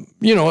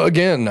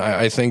again,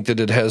 I think that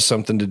it has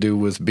something to do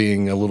with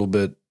being a little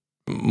bit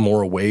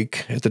more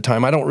awake at the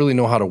time. I don't really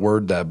know how to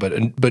word that, but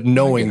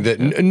knowing that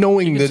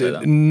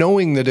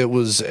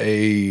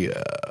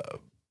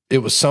it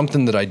was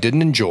something that I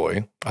didn't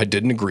enjoy, I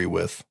didn't agree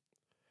with,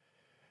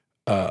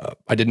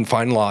 I didn't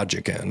find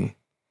logic in,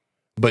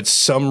 but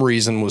some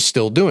reason was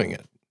still doing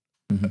it,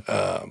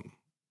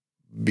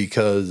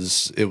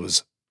 because it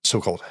was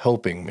so-called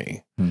helping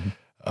me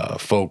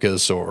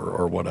focus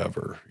or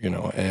whatever,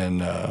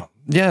 and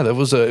it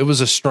was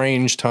a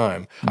strange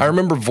time. I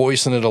remember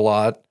voicing it a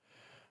lot,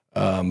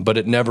 but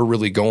it never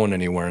really going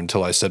anywhere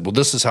until I said, well,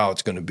 this is how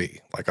it's going to be.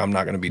 Like, I'm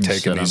not going to be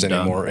taking these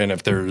anymore. And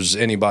if there's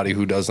anybody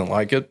who doesn't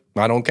like it,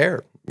 I don't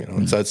care.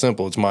 It's that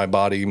simple. It's my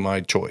body,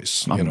 my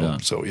choice, done.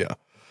 So yeah.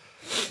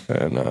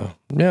 And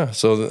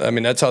so, I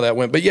mean, that's how that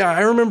went. But yeah,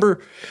 I remember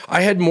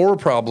I had more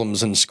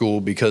problems in school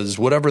because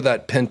whatever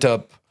that pent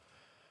up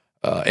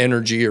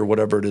energy or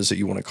whatever it is that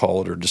you want to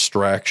call it, or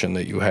distraction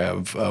that you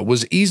have,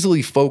 was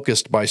easily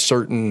focused by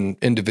certain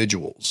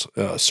individuals,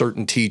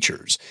 certain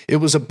teachers. It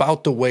was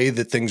about the way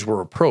that things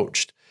were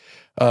approached.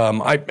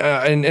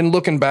 And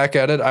looking back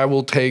at it, I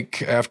will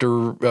take, after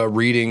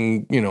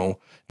reading,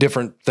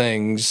 different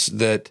things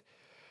that,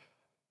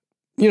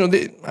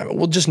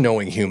 just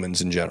knowing humans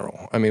in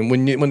general. I mean,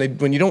 when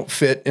you don't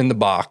fit in the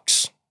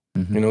box,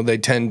 they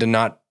tend to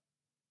not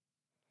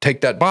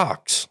take that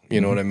box.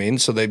 You know what I mean?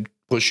 So they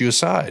push you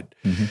aside.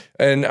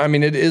 And I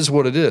mean, it is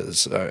what it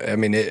is. I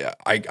mean,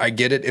 I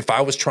get it. If I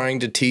was trying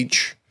to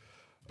teach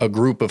a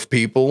group of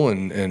people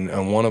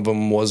and one of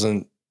them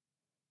wasn't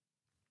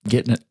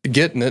getting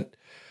it,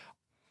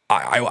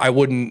 I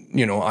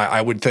wouldn't,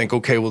 I would think,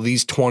 okay, well,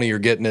 these 20 are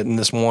getting it and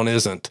this one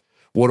isn't.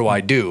 What do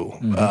I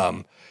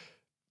do?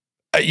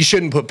 You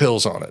shouldn't put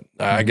pills on it,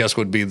 I guess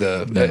would be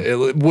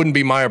it wouldn't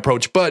be my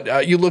approach.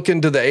 But you look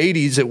into the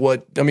 80s at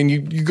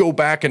you go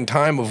back in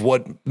time of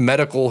what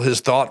medical has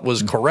thought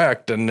was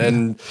correct. And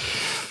then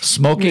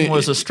smoking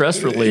was a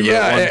stress reliever.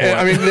 Yeah.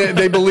 At one point.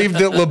 They believed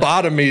that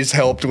lobotomies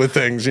helped with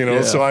things,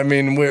 So, I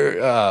mean,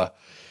 we're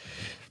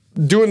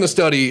doing the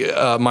study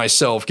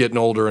myself, getting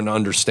older and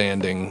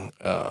understanding,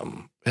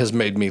 has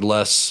made me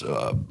less,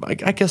 I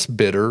guess,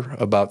 bitter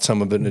about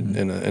some of it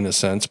in a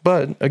sense.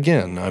 But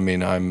again, I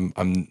mean,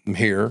 I'm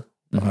here.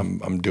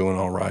 I'm doing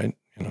all right.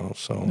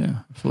 So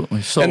yeah,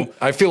 absolutely. So, and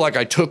I feel like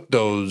I took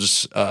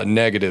those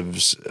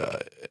negatives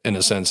in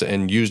a sense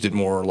and used it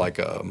more like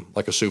a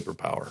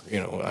superpower.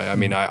 I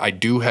mean, I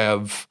do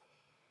have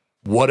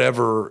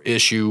whatever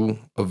issue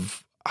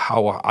of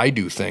how I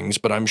do things,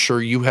 but I'm sure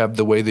you have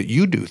the way that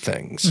you do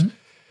things.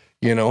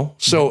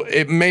 So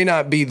it may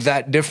not be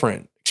that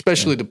different.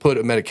 Especially to put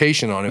a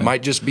medication on it,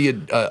 might just be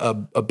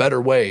a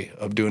better way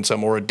of doing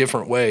something, or a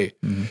different way,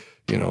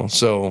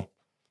 So,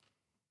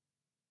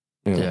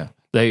 yeah,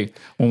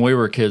 when we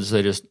were kids,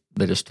 they just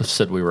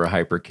said we were a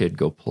hyper kid.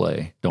 Go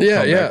play. Don't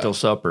come back till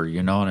supper.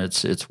 And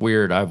it's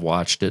weird. I've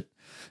watched it,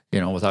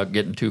 without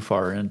getting too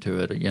far into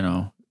it.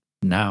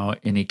 Now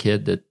any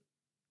kid that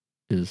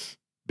is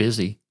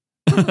busy,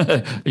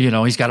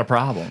 he's got a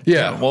problem.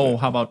 Yeah. Well,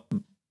 how about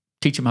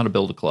teach him how to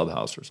build a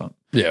clubhouse or something?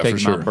 Yeah, take for him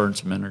sure. out, burn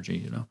some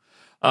energy.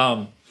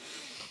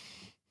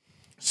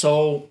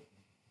 So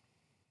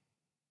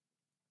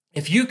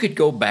if you could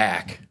go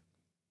back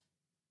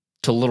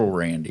to little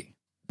Randy,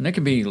 and it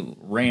could be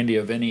Randy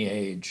of any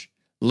age,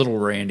 little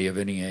Randy of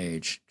any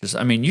age, because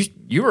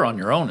you were on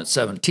your own at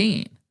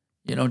 17.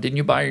 Didn't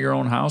you buy your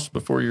own house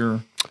before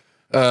you're?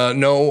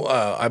 No,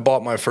 I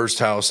bought my first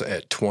house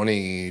at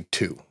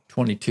 22.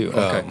 22.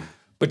 Okay,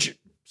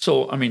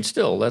 So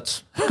still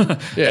that's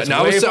that's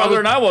way farther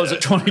than I was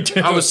at 22.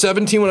 I was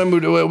 17 when I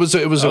moved. It was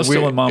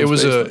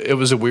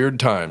a a weird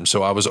time.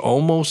 So I was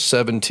almost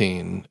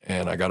 17,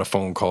 and I got a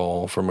phone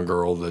call from a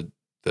girl that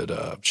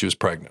she was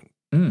pregnant,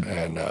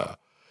 and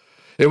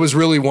it was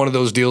really one of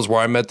those deals where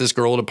I met this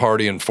girl at a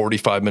party, and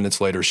 45 minutes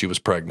later she was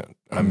pregnant.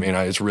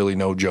 It's really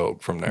no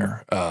joke from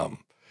there.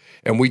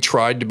 And we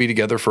tried to be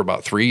together for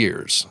about 3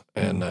 years,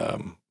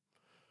 and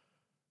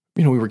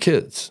we were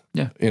kids.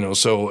 Yeah.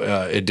 So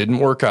it didn't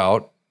work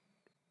out.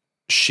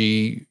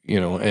 she,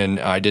 and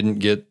I didn't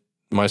get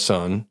my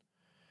son,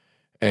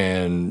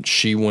 and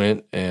she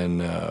went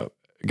and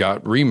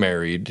got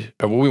remarried.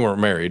 Well, we weren't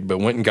married, but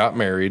went and got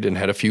married and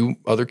had a few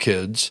other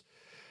kids.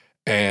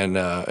 And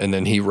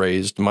then he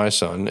raised my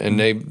son, and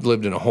they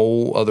lived in a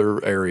whole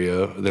other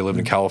area. They lived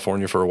in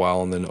California for a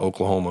while, and then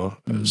Oklahoma.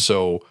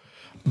 So,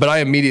 but I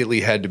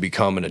immediately had to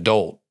become an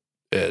adult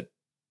at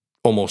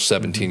almost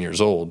 17 years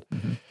old.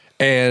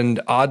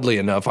 And oddly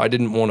enough, I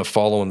didn't want to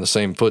follow in the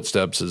same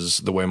footsteps as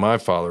the way my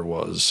father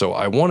was. So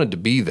I wanted to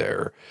be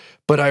there.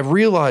 But I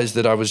realized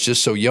that I was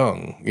just so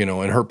young,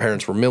 and her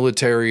parents were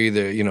military.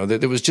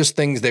 There was just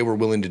things they were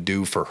willing to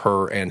do for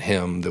her and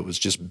him that was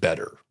just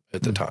better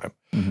at the time.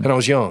 And I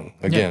was young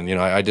again,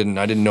 I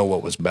didn't know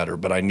what was better,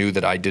 but I knew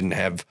that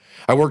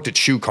I worked at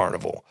Shoe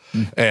Carnival,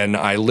 and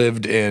I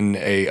lived in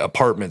a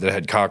apartment that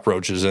had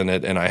cockroaches in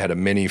it, and I had a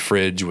mini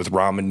fridge with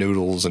ramen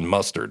noodles and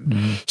mustard.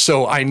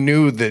 So I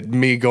knew that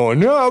me going,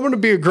 no, I'm going to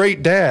be a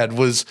great dad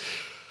was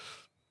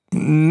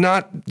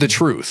not the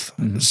truth.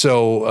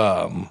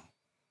 So,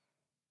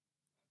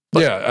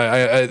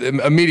 I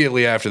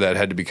immediately after that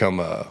had to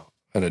become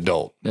an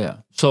adult. Yeah.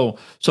 So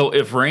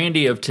if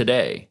Randy of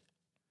today,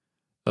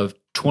 of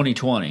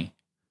 2020,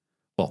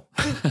 well,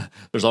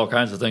 there's all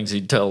kinds of things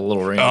he'd tell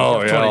little Randy.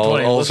 Oh, yeah,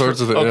 all sorts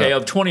of things. Okay, yeah.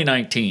 of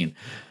 2019,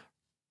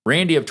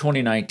 Randy of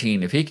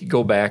 2019, if he could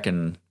go back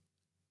and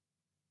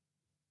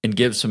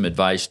give some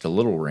advice to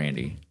little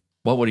Randy,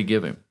 what would he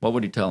give him? What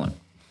would he tell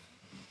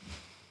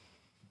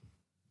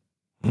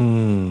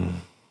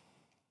him?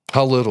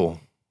 How little?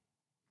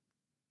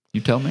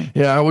 You tell me.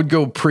 Yeah, I would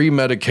go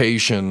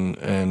pre-medication,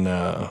 and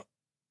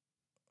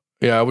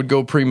I would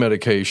go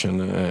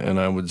pre-medication, and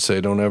I would say,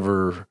 don't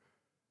ever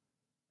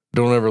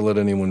let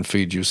anyone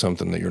feed you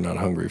something that you're not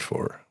hungry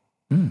for.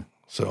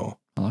 So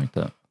I like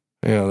that.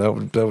 Yeah,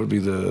 that would be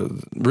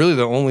really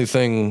the only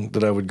thing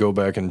that I would go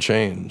back and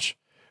change.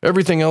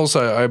 Everything else,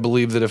 I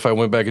believe that if I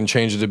went back and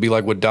changed it, it'd be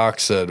like what Doc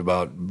said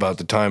about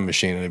the time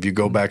machine. And if you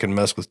go back and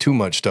mess with too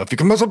much stuff, you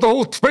can mess up the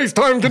whole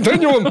space-time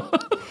continuum.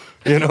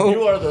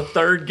 You are the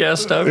third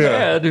guest I've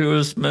had who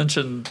has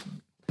mentioned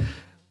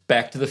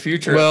Back to the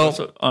Future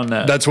on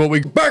that. That's what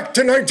back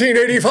to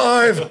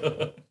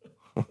 1985.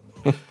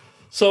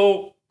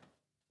 So,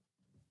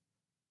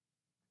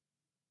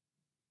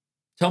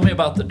 tell me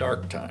about the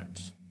dark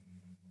times.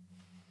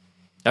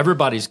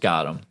 Everybody's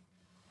got them.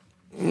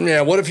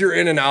 Yeah, what if you're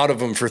in and out of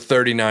them for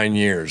 39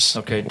 years?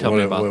 Okay, tell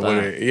me about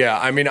that. Yeah,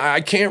 I mean,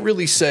 I can't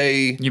really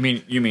say. You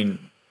mean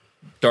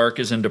dark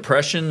is in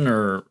depression,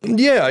 or?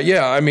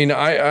 Yeah. I mean,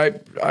 I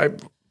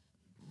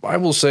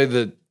will say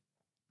that.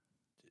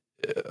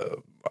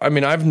 I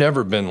mean, I've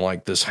never been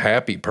like this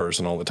happy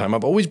person all the time.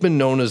 I've always been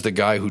known as the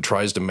guy who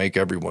tries to make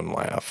everyone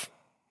laugh,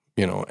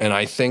 And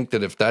I think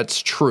that if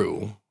that's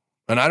true,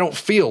 and I don't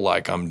feel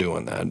like I'm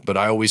doing that, but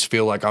I always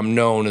feel like I'm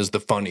known as the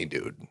funny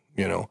dude,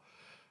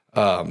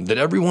 that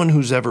everyone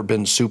who's ever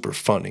been super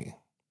funny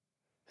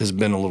has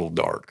been a little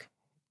dark.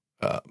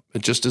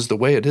 It just is the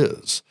way it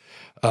is.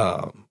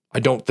 I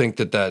don't think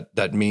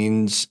that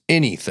means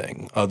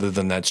anything other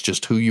than that's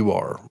just who you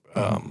are.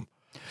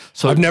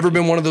 So I've never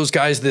been one of those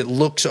guys that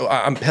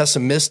I'm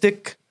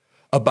pessimistic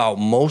about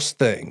most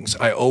things.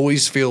 I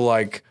always feel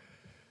like,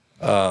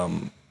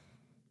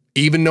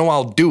 even though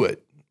I'll do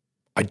it,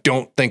 I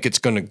don't think it's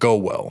going to go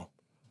well.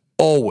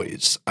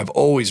 Always. I've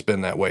always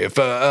been that way.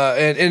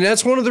 And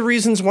that's one of the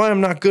reasons why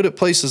I'm not good at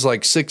places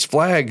like Six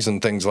Flags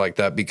and things like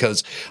that,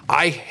 because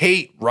I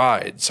hate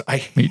rides. I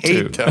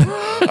hate them.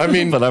 I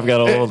mean, but I've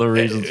got all the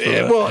reasons for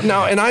that. Well,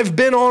 now, and I've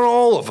been on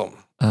all of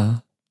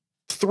them.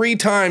 3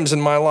 times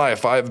in my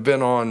life, I've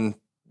been on,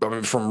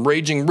 from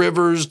Raging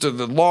Rivers to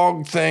the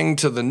log thing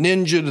to the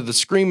Ninja to the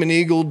Screaming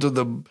Eagle to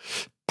the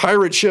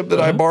pirate ship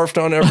that I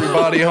barfed on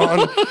everybody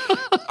on.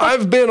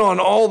 I've been on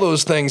all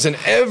those things, and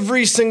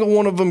every single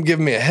one of them give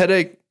me a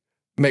headache,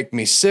 make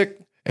me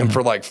sick, and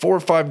for like 4 or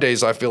 5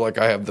 days, I feel like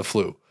I have the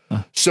flu.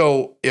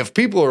 So if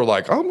people are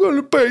like, I'm going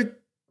to pay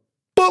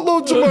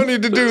buttloads of money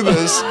to do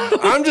this,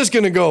 I'm just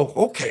going to go,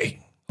 okay.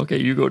 Okay,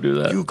 you go do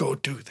that. You go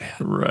do that.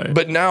 Right.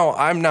 But now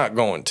I'm not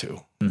going to,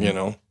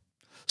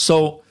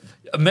 So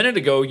a minute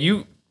ago,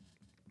 you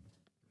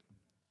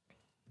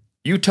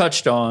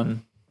touched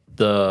on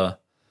the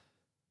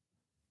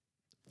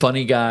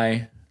funny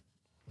guy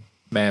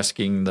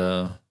masking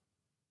the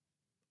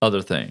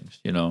other things,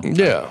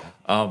 Yeah.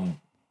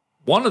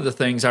 One of the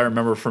things I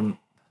remember from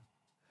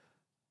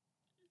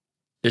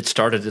it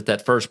started at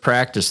that first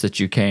practice that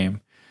you came.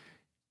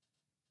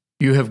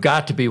 You have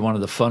got to be one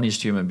of the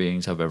funniest human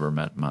beings I've ever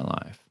met in my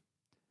life.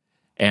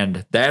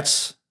 And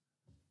that's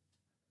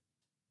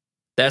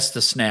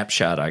the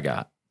snapshot I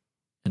got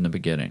in the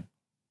beginning.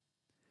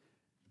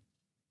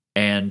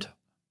 And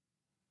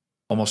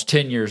almost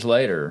 10 years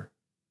later,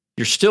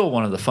 you're still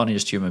one of the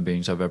funniest human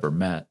beings I've ever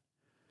met.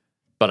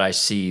 But I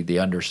see the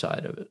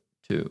underside of it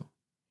too,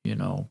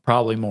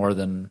 probably more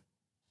than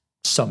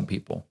some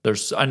people.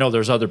 I know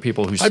there's other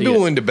people who see I'd be it.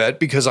 willing to bet,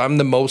 because I'm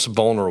the most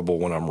vulnerable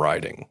when I'm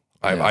writing.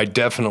 I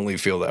definitely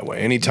feel that way.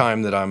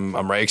 Anytime that I'm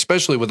right,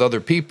 especially with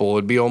other people,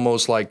 it'd be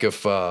almost like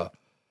if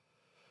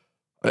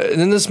and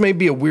then this may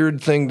be a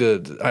weird thing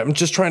I'm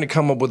just trying to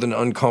come up with an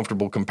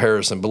uncomfortable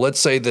comparison, but let's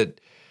say that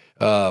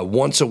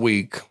once a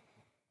week,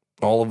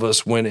 all of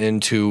us went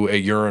into a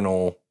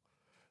urinal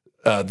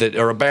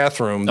or a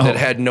bathroom that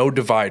had no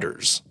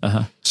dividers.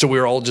 So we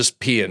were all just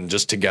peeing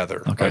just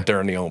together right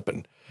there in the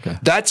open. Okay.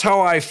 That's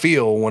how I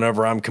feel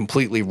whenever I'm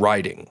completely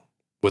writing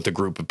with a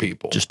group of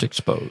people. Just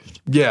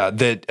exposed. Yeah,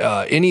 that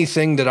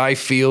anything that I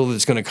feel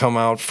that's going to come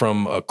out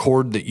from a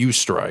chord that you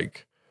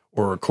strike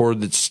or a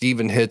chord that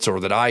Steven hits or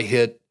that I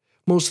hit,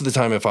 most of the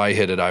time if I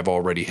hit it, I've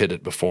already hit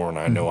it before and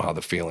I know how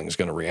the feeling is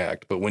going to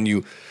react. But when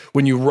you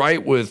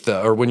write with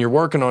or when you're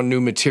working on new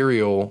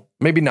material,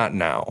 maybe not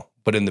now,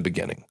 but in the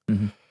beginning,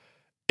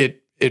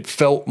 it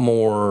felt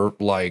more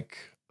like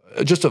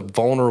just a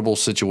vulnerable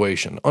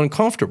situation,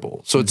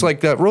 uncomfortable. So it's like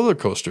that roller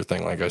coaster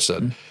thing, like I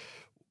said.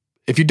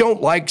 If you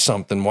don't like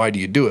something, why do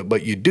you do it?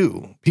 But you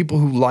do. People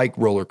who like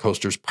roller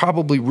coasters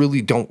probably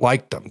really don't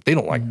like them. They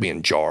don't like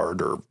being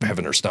jarred or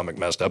having their stomach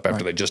messed up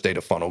after they just ate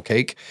a funnel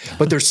cake.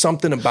 But there's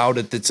something about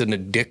it that's an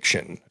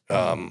addiction.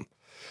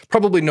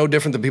 Probably no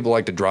different than people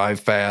like to drive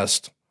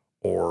fast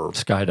or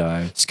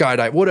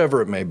skydive,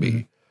 whatever it may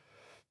be.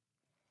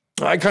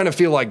 I kind of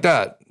feel like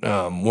that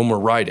when we're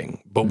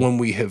writing. But when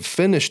we have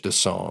finished a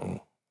song,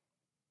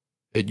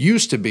 it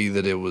used to be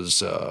that it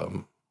was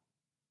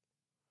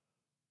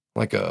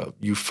like a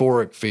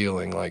euphoric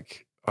feeling,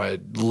 like I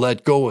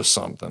let go of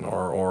something,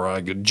 or I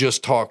could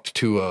just talked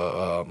to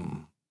a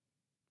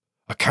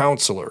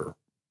counselor,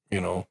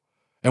 And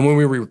when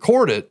we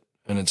record it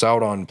and it's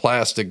out on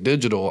plastic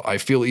digital, I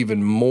feel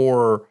even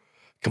more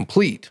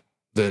complete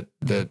that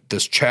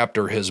this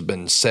chapter has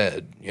been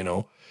said,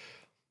 And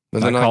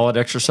I call it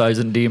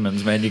exercising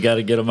demons, man. You got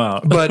to get them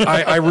out. But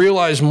I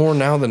realize more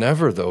now than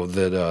ever, though,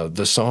 that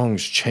the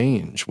songs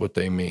change what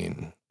they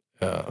mean.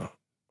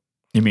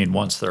 You mean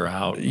once they're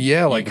out?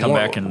 Yeah, like come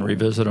back and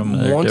revisit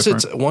them.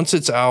 Once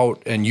it's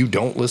out and you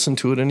don't listen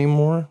to it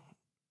anymore.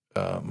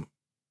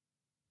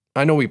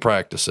 I know we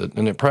practice it,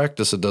 and at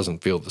practice it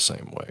doesn't feel the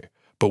same way.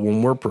 But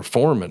when we're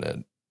performing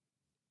it,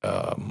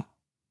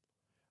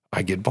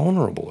 I get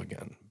vulnerable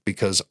again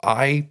because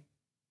I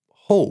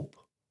hope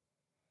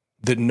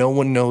that no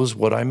one knows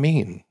what I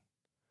mean.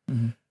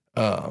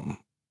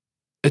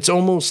 It's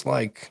almost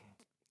like,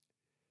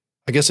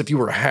 I guess if you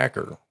were a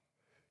hacker,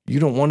 you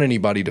don't want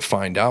anybody to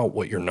find out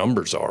what your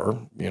numbers are,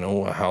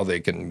 how they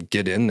can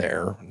get in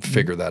there and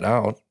figure that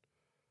out.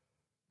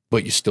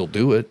 But you still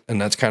do it. And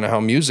that's kind of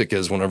how music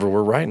is whenever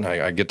we're writing.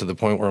 I get to the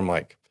point where I'm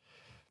like,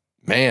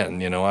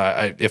 man,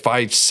 if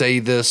I say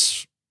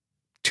this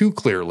too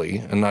clearly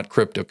and not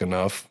cryptic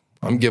enough,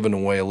 I'm giving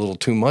away a little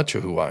too much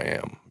of who I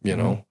am,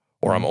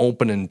 or I'm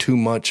opening too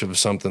much of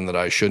something that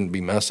I shouldn't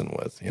be messing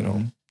with,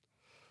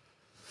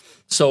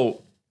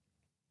 So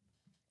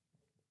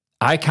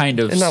I kind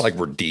of... And not like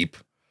we're deep.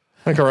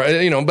 Like, all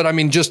right, but I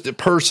mean, just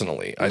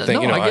personally, I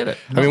think, I get it.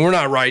 I mean, we're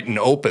not writing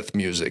Opeth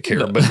music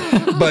here,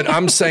 but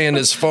I'm saying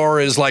as far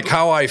as like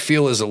how I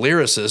feel as a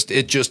lyricist,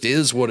 it just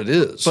is what it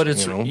is. But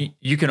it's,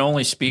 you can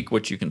only speak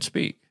what you can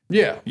speak.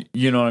 Yeah.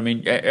 You know what I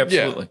mean?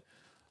 Absolutely.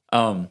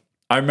 Yeah.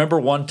 I remember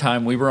one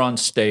time we were on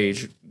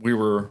stage,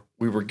 I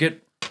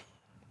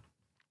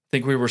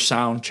think we were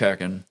sound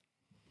checking,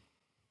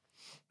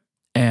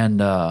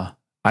 and I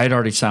had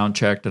already sound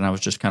checked and I was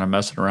just kind of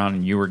messing around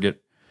and you were getting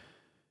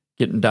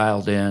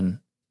dialed in,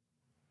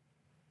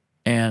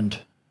 and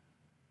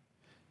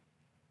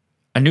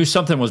I knew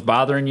something was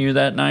bothering you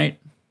that night.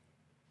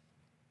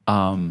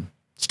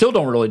 Still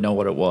don't really know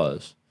what it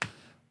was,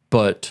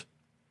 but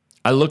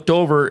I looked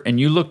over and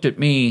you looked at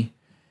me,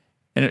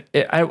 and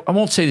I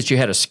won't say that you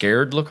had a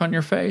scared look on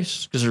your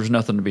face because there's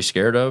nothing to be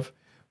scared of,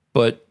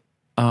 but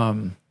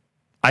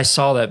I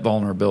saw that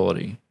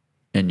vulnerability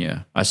in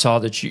you. I saw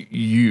that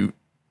you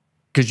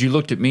because you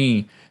looked at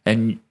me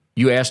and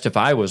you asked if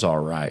I was all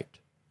right.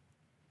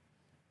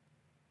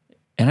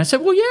 And I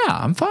said, well, yeah,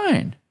 I'm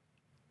fine.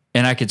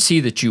 And I could see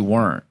that you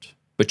weren't,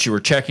 but you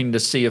were checking to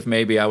see if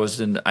maybe I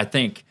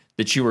think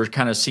that you were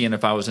kind of seeing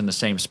if I was in the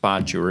same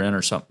spot you were in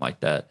or something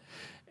like that.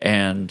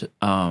 And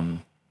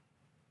then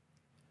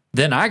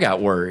I got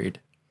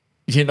worried.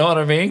 You know what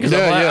I mean? Because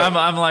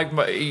I'm like,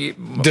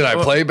 did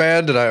I play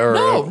bad?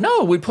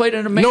 No, we played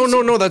an amazing.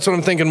 No. That's what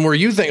I'm thinking. Were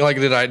you think like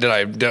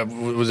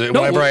was it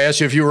whenever I asked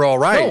you if you were all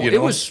right? No,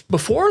 it was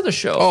before the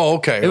show. Oh,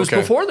 okay. It was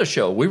before the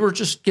show. We were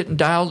just getting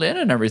dialed in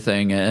and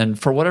everything, and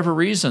for whatever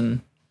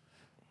reason,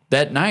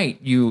 that night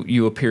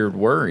you appeared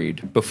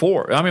worried.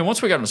 Before, I mean,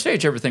 once we got on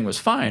stage, everything was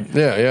fine.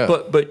 Yeah.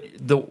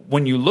 But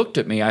when you looked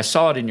at me, I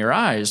saw it in your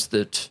eyes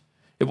that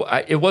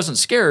it wasn't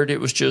scared. It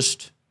was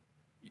just.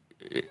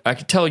 I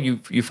could tell you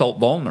felt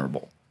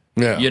vulnerable.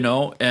 Yeah.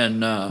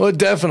 And well, it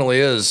definitely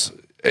is.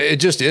 It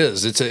just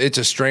is. It's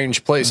a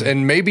strange place,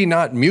 and maybe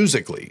not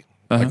musically.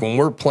 Like when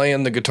we're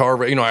playing the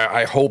guitar,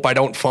 I hope I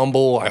don't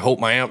fumble. I hope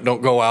my amp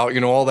don't go out.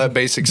 All that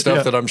basic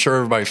stuff that I'm sure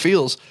everybody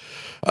feels.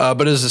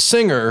 But as a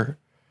singer,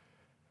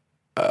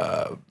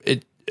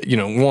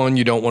 one,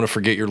 you don't want to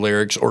forget your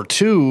lyrics, or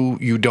two,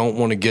 you don't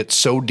want to get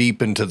so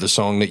deep into the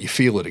song that you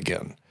feel it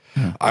again.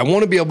 I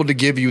want to be able to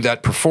give you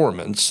that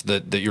performance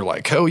that you're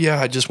like, oh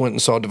yeah, I just went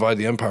and saw Divide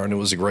the Empire and it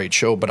was a great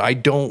show, but I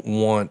don't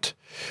want,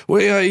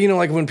 well, yeah, you know,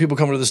 like when people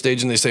come to the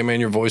stage and they say, man,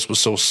 your voice was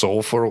so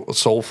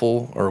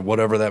soulful or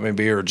whatever that may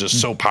be, or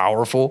just so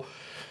powerful.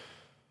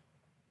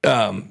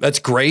 That's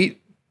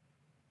great.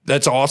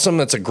 That's awesome.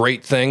 That's a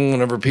great thing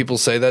whenever people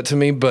say that to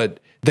me, but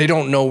they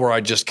don't know where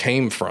I just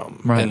came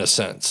from in a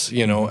sense,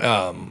 you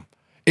know?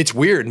 It's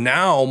weird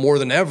now more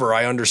than ever.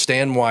 I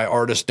understand why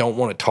artists don't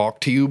want to talk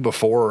to you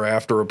before or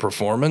after a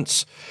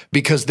performance,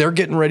 because they're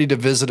getting ready to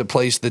visit a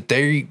place that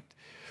they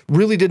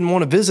really didn't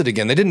want to visit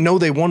again. They didn't know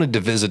they wanted to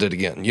visit it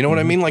again. You know what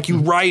I mean? Like you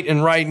write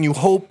and you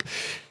hope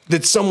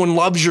that someone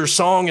loves your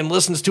song and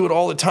listens to it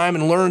all the time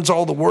and learns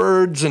all the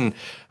words and,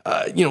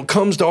 you know,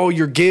 comes to all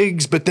your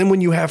gigs. But then when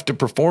you have to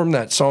perform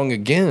that song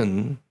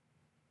again,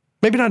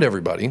 maybe not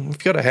everybody.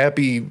 If you got a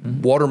happy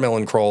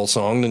watermelon crawl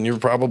song, then you're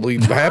probably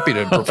happy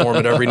to perform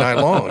it every night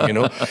long, you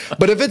know?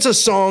 But if it's a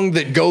song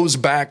that goes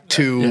back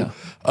to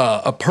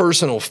a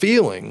personal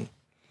feeling,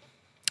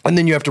 and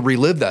then you have to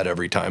relive that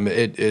every time,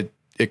 it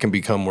can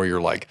become where you're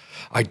like,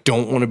 I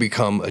don't want to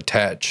become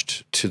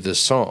attached to this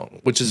song,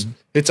 which is,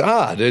 it's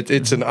odd.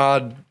 It's an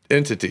odd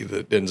entity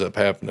that ends up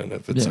happening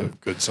if it's a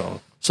good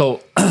song.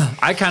 So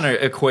I kind of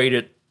equate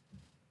it,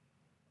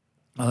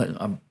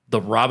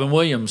 the Robin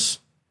Williams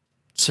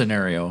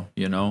scenario,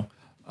 you know.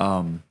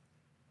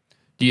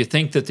 Do you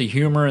think that the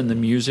humor and the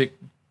music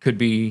could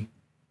be,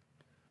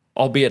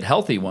 albeit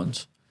healthy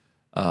ones,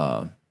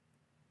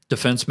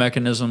 defense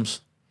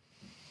mechanisms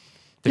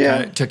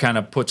to kind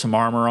of put some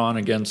armor on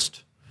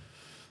against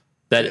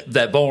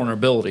that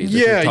vulnerability?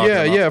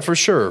 That for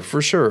sure.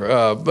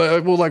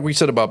 But well, like we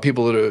said about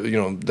people that are, you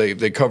know,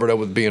 they covered up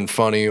with being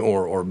funny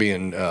or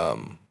being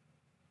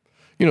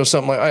you know,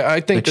 something like I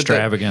think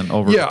extravagant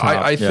over the top.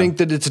 I think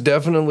that it's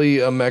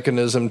definitely a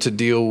mechanism to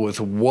deal with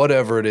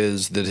whatever it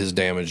is that has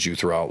damaged you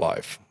throughout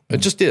life. It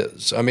just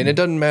is. I mean, it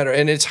doesn't matter,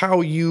 and it's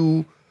how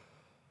you.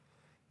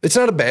 It's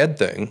not a bad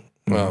thing.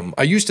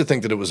 I used to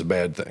think that it was a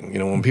bad thing. You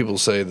know, when people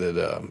say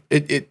that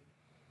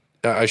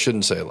I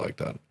shouldn't say it like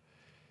that.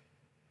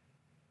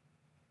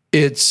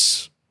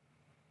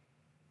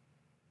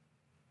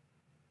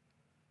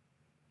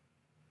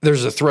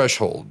 There's a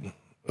threshold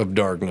of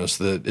darkness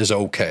that is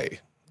okay.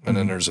 And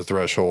then there's a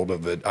threshold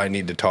of it. I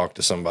need to talk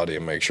to somebody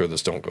and make sure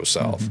this don't go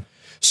south.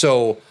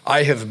 So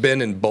I have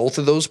been in both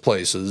of those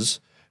places,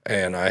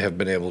 and I have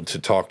been able to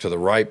talk to the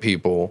right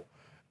people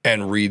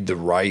and read the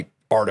right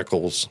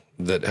articles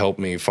that help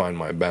me find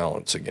my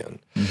balance again.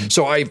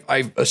 So I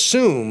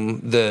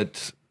assume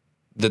that's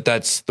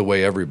the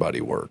way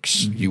everybody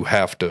works. You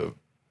have to,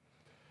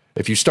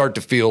 if you start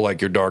to feel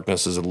like your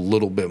darkness is a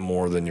little bit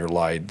more than your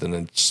light, then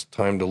it's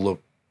time to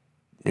look,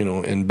 you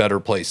know, in better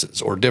places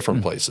or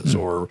different places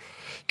or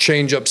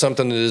change up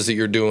something that is that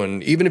you're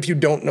doing, even if you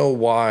don't know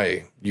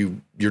why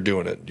you're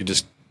doing it. You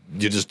just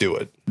do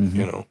it,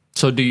 you know.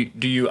 So do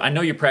you? I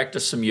know you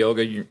practice some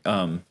yoga.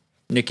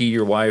 Nikki,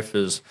 your wife,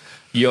 is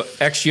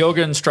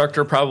ex-yoga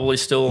instructor, probably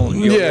still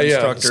yoga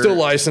instructor. Still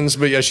licensed,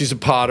 but yeah, she's a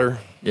potter.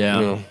 Yeah,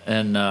 you know.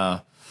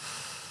 And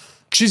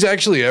she's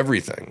actually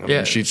everything. I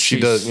mean, she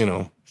does, you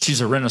know. She's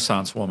a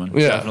Renaissance woman.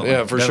 Yeah, definitely.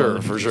 Yeah, for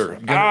sure.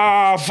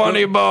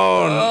 Funny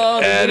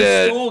bone. Edit.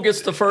 The new stool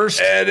gets the first.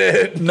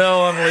 Edit.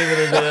 No, I'm leaving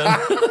it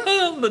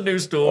in. The new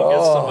stool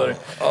gets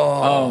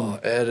somebody.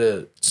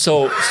 Edit.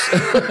 So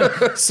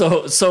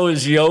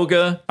is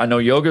yoga. I know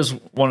yoga's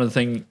one of the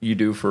things you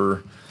do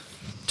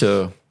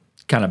to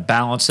kind of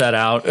balance that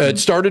out. It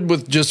started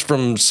with just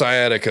from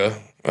sciatica.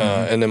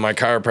 And then my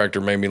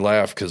chiropractor made me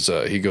laugh because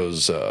he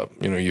goes,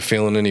 you know, you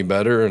feeling any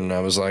better? And I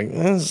was like,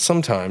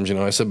 sometimes, you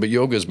know. I said, but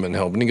yoga's been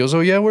helping. He goes,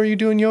 oh, yeah, where are you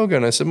doing yoga?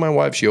 And I said, my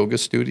wife's yoga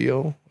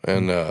studio.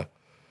 And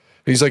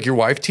he's like, your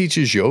wife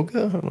teaches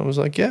yoga? And I was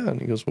like, yeah.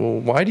 And he goes, well,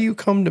 why do you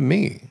come to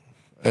me?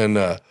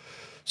 And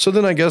so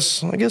then I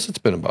guess it's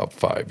been about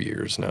 5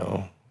 years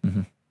now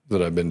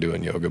that I've been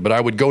doing yoga. But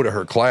I would go to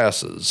her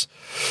classes.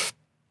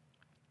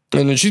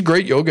 And then she's a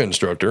great yoga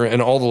instructor,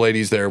 and all the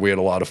ladies there, we had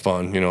a lot of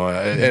fun, you know.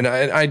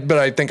 But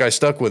I think I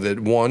stuck with it.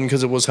 One,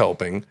 because it was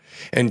helping,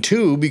 and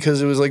two,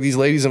 because it was like these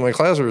ladies in my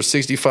class were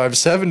 65,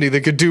 70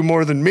 that could do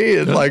more than me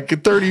at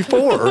like 34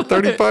 or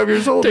 35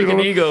 years old. Take an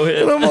ego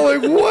hit, and I'm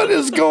like, what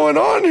is going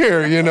on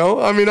here? You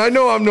know, I mean, I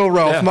know I'm no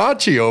Ralph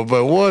Macchio,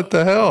 but what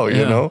the hell,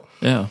 you know?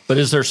 Yeah. But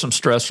is there some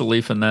stress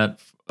relief in that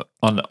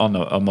on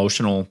the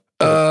emotional?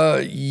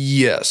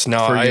 Yes.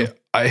 Now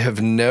I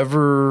have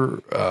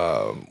never.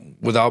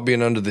 Without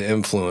being under the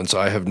influence,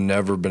 I have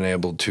never been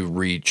able to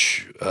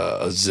reach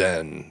a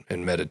zen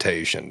in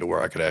meditation to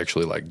where I could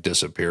actually like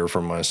disappear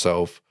from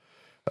myself.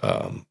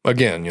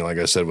 Again, you know, like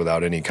I said,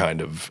 without any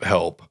kind of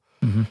help.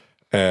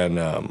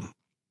 And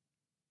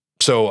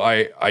so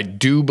I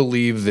do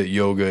believe that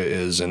yoga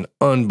is an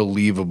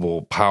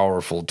unbelievable,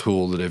 powerful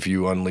tool that if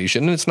you unleash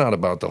it, and it's not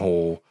about the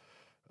whole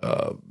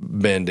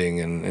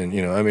bending and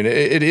you know, I mean,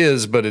 it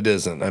is, but it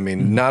isn't. I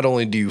mean, not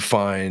only do you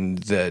find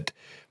that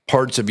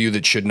parts of you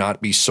that should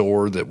not be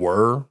sore that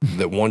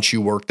once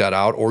you work that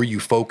out or you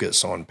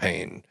focus on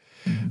pain,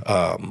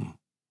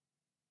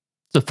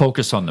 To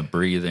focus on the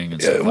breathing and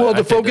stuff. Well,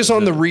 to focus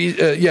on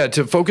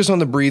to focus on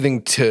the breathing.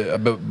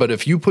 But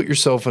if you put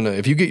yourself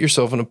if you get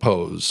yourself in a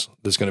pose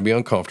that's going to be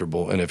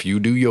uncomfortable, and if you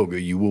do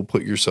yoga, you will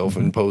put yourself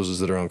in poses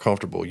that are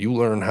uncomfortable. You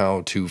learn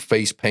how to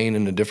face pain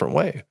in a different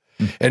way,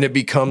 and it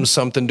becomes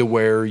something to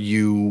where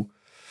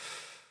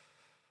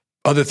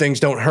other things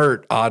don't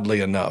hurt.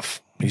 Oddly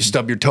enough, you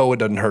stub your toe, it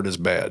doesn't hurt as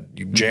bad.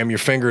 You jam your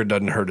finger, it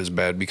doesn't hurt as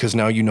bad because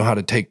now you know how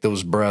to take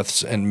those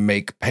breaths and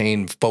make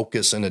pain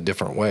focus in a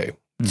different way.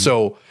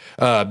 So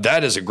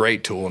that is a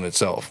great tool in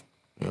itself.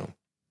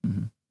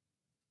 Dead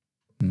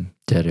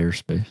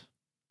airspace.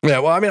 Yeah,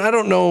 well, I mean, I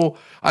don't know.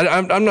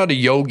 I'm not a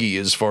yogi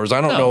as far as I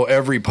don't know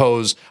every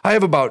pose. I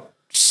have about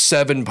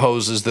 7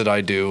 poses that I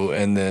do,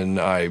 and then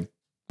I,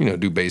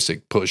 do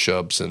basic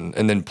push-ups and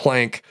then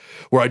plank,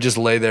 where I just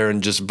lay there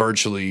and just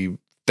virtually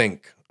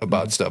think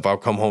about stuff. I'll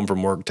come home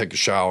from work, take a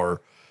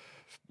shower,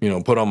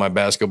 put on my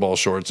basketball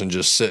shorts and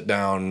just sit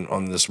down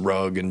on this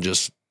rug and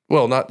just.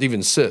 Well, not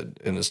even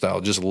sit in a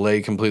style, just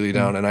lay completely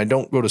down. And I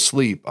don't go to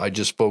sleep. I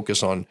just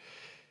focus on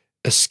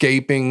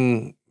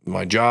escaping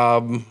my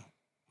job,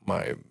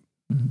 my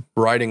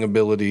writing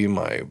ability,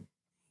 my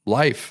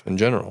life in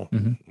general,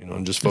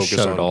 and just focus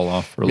shut on it all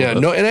off for a little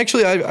bit. No, and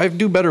actually I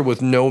do better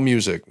with no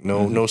music,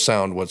 no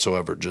sound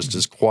whatsoever, just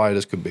as quiet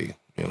as could be,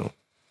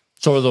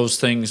 So are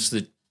those things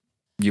that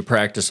you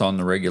practice on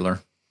the regular?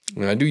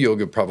 I do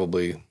yoga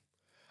probably,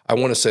 I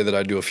want to say that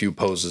I do a few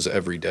poses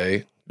every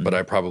day. But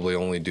I probably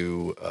only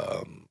do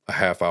a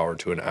half hour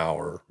to an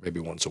hour, maybe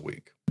once a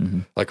week,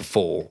 like a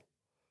full.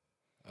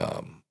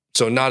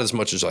 So not as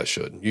much as I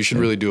should. You should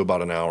really do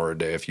about an hour a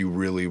day if you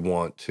really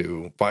want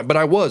to. But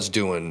I was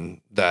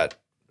doing that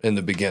in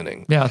the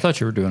beginning. Yeah, I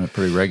thought you were doing it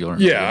pretty regular.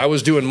 Yeah, I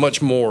was doing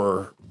much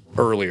more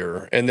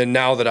earlier. And then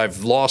now that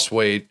I've lost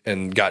weight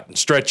and gotten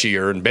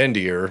stretchier and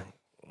bendier,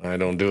 I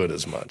don't do it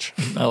as much.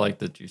 I like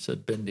that you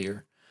said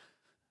bendier.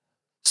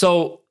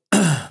 So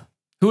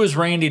who is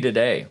Randy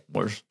today?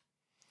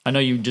 I know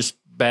you just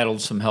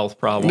battled some health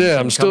problems. Yeah,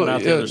 I'm still coming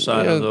out the other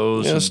side of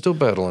those. Yeah, still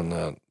battling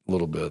that a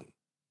little bit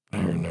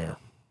here and there.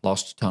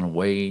 Lost a ton of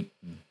weight.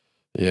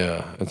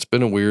 Yeah, it's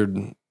been a weird.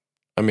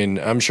 I mean,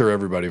 I'm sure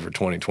everybody for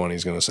 2020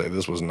 is going to say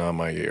this was not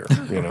my year,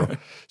 Right.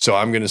 So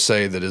I'm going to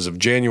say that as of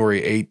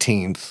January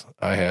 18th,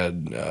 I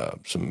had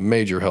some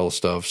major health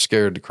stuff,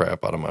 scared the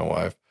crap out of my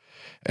wife,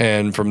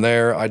 and from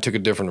there I took a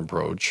different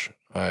approach.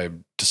 I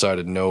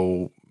decided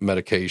no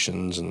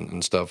medications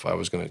and stuff. I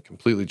was going to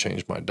completely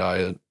change my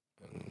diet.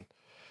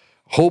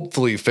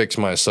 Hopefully fix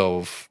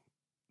myself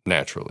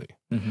naturally.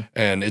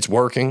 And it's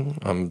working.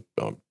 I'm,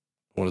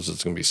 what is it?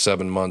 It's going to be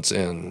 7 months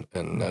in,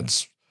 and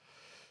that's...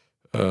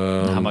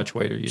 how much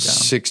weight are you down?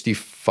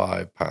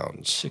 65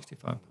 pounds.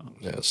 65 pounds.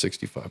 Yeah,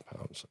 65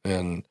 pounds.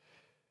 And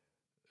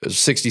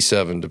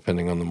 67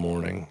 depending on the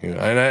morning.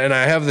 And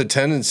I have the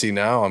tendency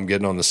now, I'm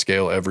getting on the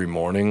scale every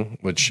morning,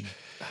 which...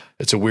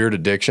 It's a weird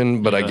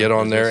addiction, but I get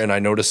on there and I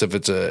notice if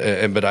it's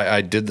but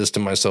I did this to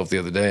myself the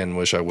other day and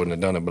wish I wouldn't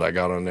have done it, but I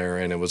got on there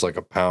and it was like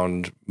a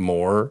pound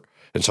more.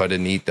 And so I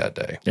didn't eat that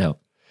day. Yeah.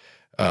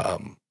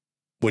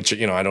 Which,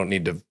 I don't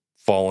need to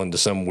fall into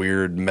some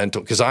weird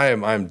mental, cause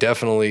I'm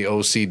definitely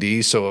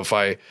OCD. So if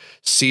I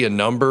see a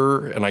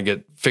number and I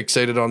get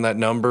fixated on that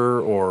number,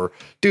 or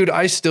dude,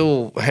 I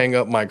still hang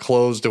up my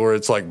clothes to where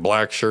it's like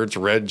black shirts,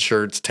 red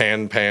shirts,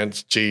 tan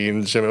pants,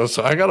 jeans,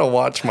 so I got to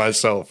watch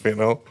myself,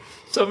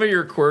 Some of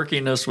your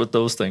quirkiness with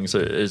those things,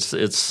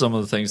 it's some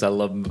of the things I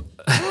love.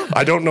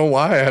 I don't know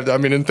why.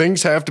 And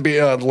things have to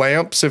be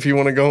lamps if you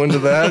want to go into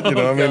that.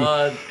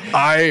 God.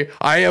 I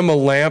am a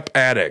lamp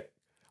addict.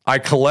 I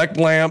collect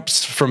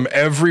lamps from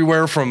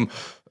everywhere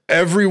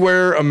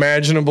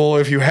imaginable.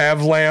 If you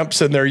have lamps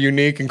and they're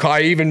unique, and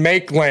I even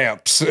make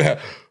lamps.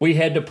 We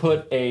had to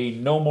put a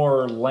no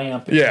more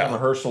lamp in the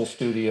rehearsal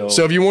studio.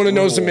 So if you want to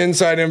know some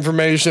inside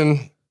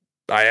information,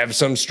 I have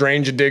some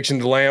strange addiction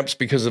to lamps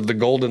because of the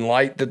golden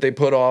light that they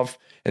put off,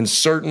 and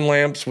certain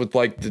lamps with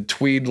like the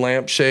tweed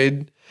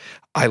lampshade.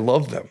 I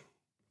love them.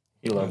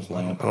 He loves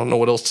lamps. I don't know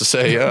what else to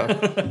say.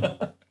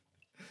 Yeah.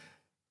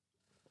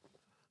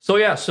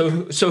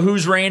 So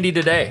who's Randy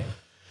today?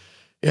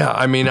 Yeah,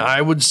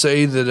 I would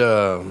say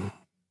that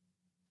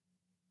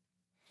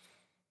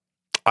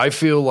I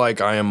feel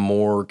like I am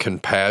more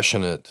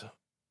compassionate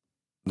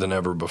than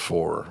ever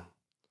before.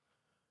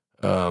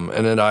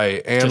 And then I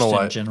analyze...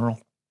 Just in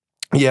general?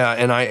 Yeah,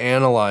 and I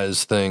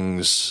analyze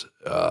things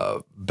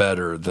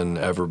better than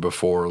ever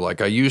before.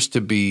 Like I used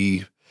to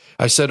be...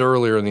 I said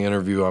earlier in the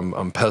interview,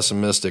 I'm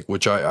pessimistic,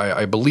 which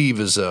I believe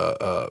is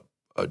a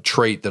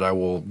trait that I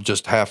will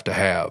just have to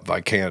have.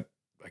 I can't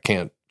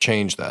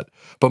change that.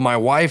 But my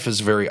wife is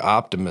very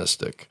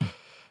optimistic.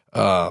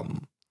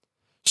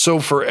 So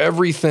for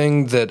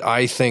everything that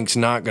I think's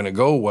not going to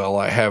go well,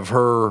 I have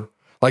her,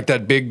 like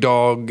that big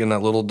dog and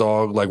that little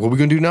dog, like, what are we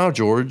going to do now,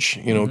 George?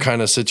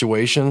 Kind of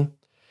situation.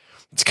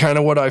 It's kind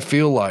of what I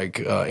feel like.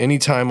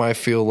 Anytime I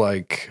feel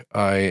like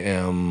I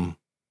am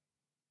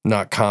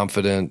not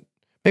confident,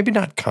 maybe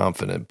not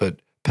confident,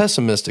 but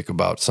pessimistic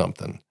about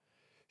something,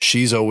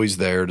 she's always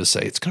there to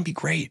say, it's going to be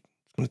great.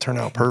 It's going to turn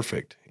out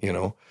perfect,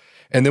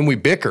 And then we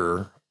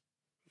bicker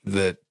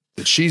that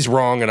she's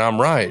wrong and I'm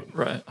right.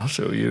 Right. I'll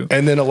show you.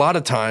 And then a lot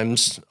of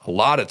times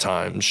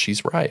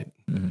she's right.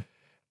 Mm-hmm.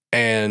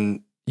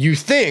 And you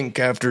think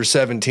after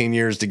 17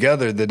 years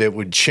together that it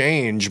would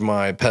change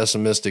my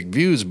pessimistic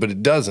views, but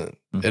it doesn't.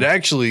 Mm-hmm. It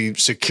actually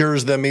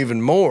secures them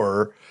even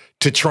more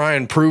to try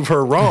and prove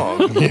her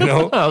wrong, you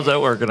know? How's that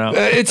working out?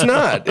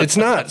 It's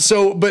not.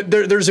 So, but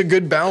there's a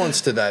good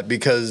balance to that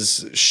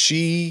because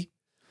she's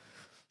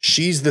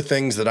the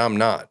things that I'm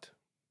not.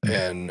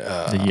 And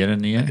the yin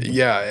and the yang.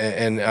 yeah,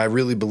 and I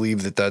really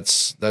believe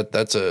that's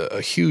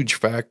a huge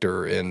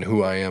factor in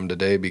who I am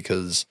today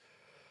because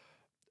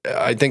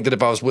I think that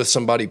if I was with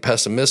somebody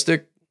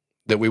pessimistic,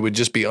 that we would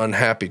just be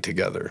unhappy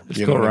together.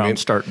 Just go around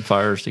starting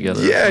fires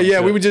together.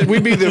 Yeah.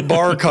 We'd be the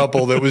bar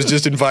couple that was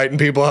just inviting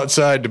people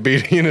outside to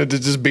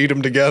just beat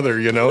them together,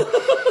 you know.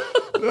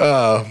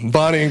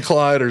 Bonnie and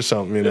Clyde or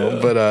something, you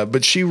know. Yeah.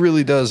 But she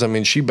really does. I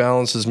mean, she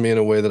balances me in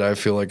a way that I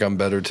feel like I'm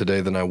better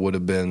today than I would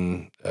have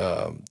been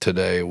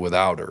today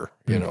without her,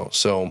 you know.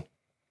 So,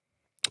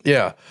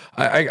 yeah,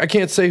 I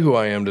can't say who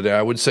I am today.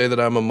 I would say that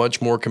I'm a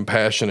much more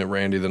compassionate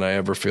Randy than I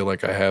ever feel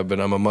like I have been.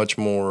 I'm a much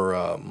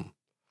more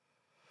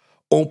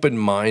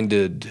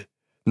open-minded,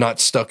 not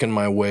stuck in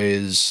my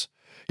ways.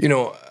 You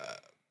know,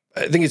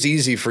 I think it's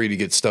easy for you to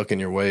get stuck in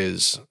your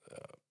ways,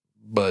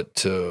 but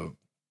to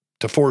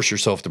force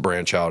yourself to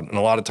branch out. And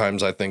a lot of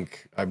times I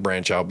think I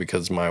branch out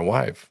because of my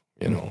wife,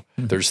 you know.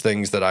 Mm-hmm. There's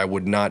things that I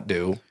would not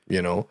do,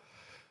 you know.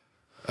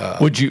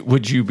 Would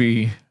you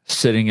be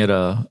sitting at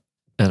a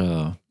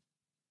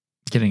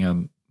getting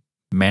a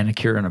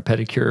manicure and a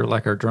pedicure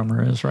like our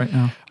drummer is right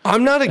now?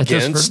 I'm not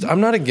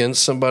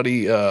against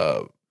somebody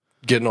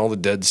getting all the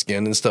dead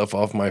skin and stuff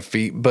off my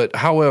feet, but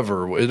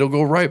however, it'll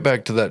go right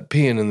back to that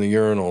peeing in the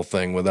urinal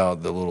thing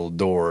without the little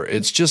door.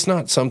 It's just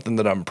not something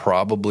that I'm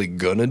probably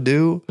gonna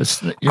do.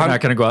 You're not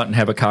gonna go out and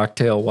have a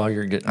cocktail while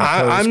you're getting.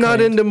 I'm not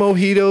into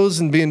mojitos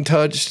and being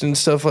touched and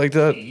stuff like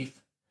that.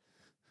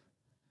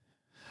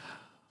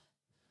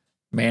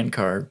 Man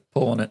card,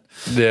 pulling it.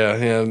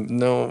 Yeah.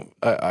 No,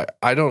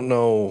 I don't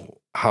know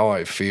how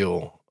I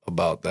feel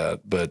about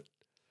that, but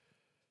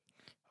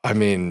I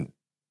mean,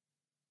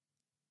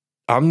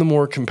 I'm the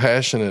more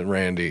compassionate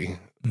Randy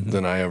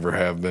than I ever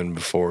have been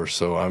before.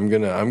 So I'm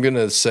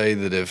gonna say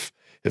that if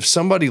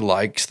somebody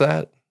likes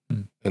that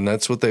and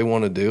that's what they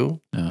want to do,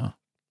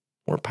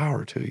 more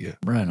power to you.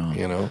 Right on.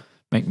 You know,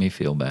 make me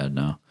feel bad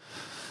now.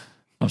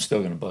 I'm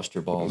still gonna bust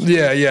your balls.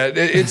 Yeah.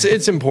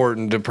 It's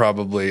important to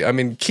probably. I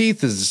mean,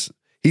 he's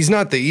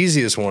not the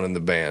easiest one in the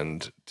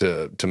band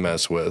to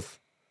mess with.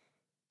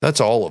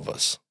 That's all of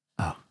us.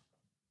 Oh.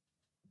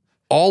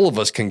 All of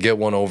us can get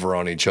one over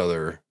on each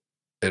other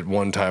at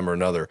one time or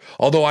another.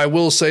 Although I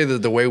will say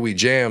that the way we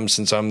jam,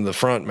 since I'm the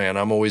front man,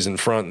 I'm always in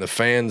front and the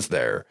fan's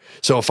there.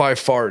 So if I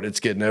fart, it's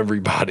getting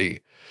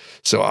everybody.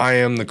 So I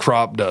am the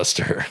crop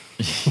duster.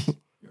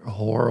 You're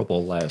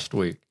horrible last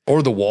week.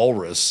 Or the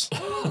walrus.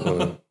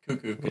 Cuckoo.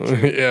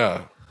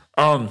 Yeah.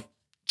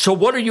 So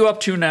what are you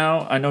up to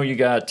now? I know you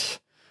got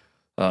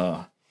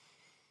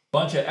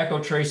bunch of Echo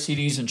Trace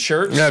CDs and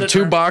shirts. I have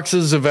 2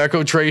 boxes of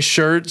Echo Trace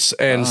shirts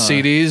and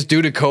CDs.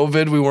 Due to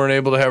COVID, we weren't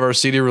able to have our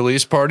CD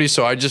release party,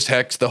 so I just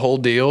hexed the whole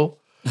deal.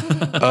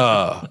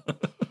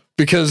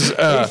 Because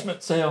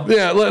basement sale.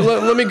 Yeah,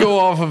 let me go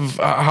off of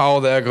how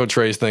the Echo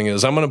Trace thing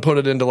is. I'm going to put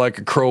it into like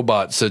a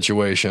Crowbot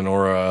situation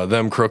or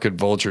Them Crooked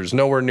Vultures.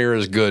 Nowhere near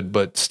as good,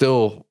 but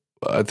still,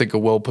 I think a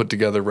well put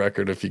together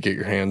record if you get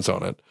your hands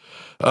on it.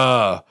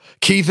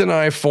 Keith and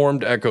I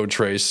formed Echo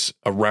Trace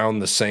around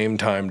the same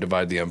time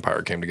Divide the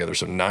Empire came together,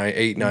 so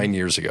 9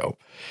 years ago.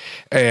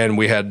 And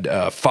we had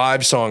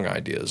 5 song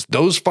ideas.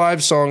 Those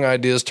 5 song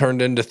ideas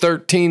turned into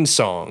 13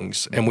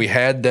 songs, and we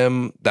had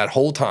them that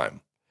whole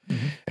time.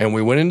 Mm-hmm. And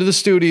we went into the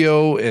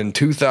studio in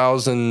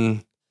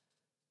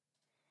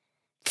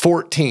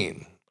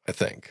 2014, I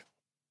think.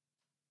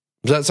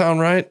 Does that sound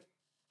right?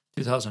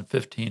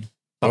 2015,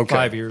 about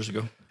 5 years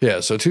ago. Yeah,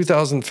 so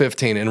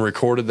 2015, and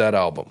recorded that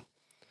album.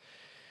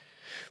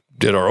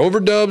 Did our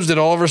overdubs, did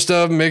all of our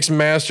stuff, mixed and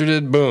mastered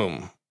it,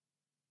 boom.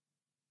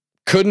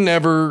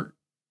 It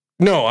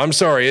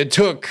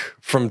took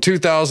from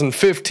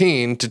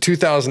 2015 to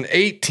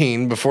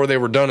 2018 before they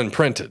were done and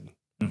printed.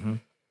 Mm-hmm.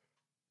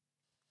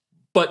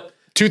 But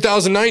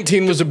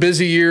 2019 was a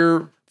busy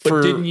year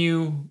for... But didn't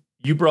you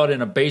brought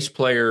in a bass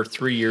player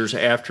 3 years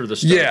after the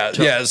start?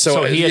 Yeah.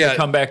 So he had to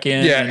come back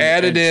in. Yeah,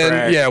 added in.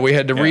 Track. Yeah, we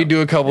had to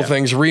redo a couple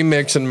things,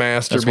 remix and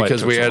master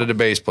because we added a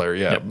bass player.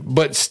 Yeah, yep.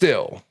 But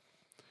still...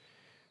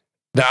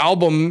 The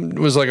album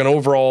was like an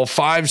overall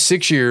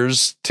 5-6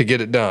 years to get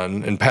it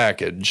done and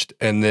packaged.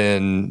 And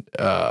then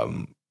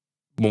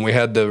when we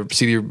had the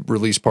CD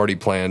release party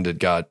planned, it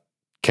got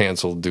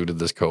canceled due to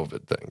this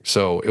COVID thing.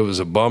 So it was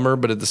a bummer,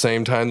 but at the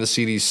same time, the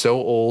CD's so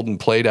old and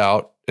played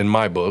out in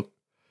my book.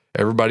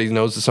 Everybody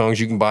knows the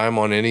songs. You can buy them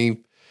on any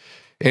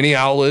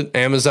outlet,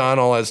 Amazon,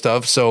 all that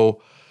stuff.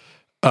 So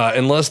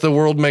unless the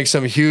world makes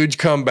some huge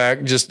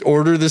comeback, just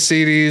order the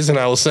CDs and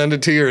I will send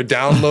it to you or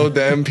download the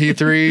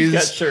MP3s. You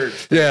got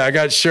shirts. Yeah, I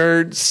got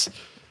shirts.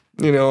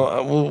 You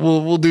know,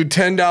 we'll do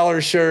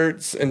 $10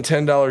 shirts and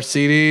 $10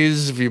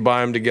 CDs if you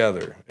buy them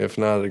together. If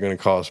not, they're going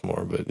to cost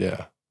more. But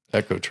yeah,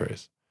 Echo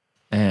Trace.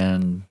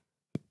 And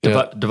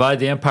Divide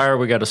the Empire.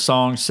 We got a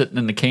song sitting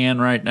in the can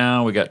right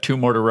now. We got 2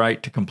 more to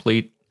write to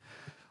complete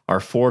our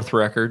 4th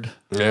record.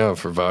 Yeah,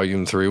 for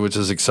Volume 3, which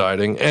is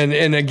exciting.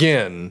 And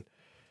again,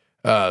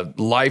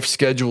 life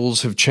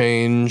schedules have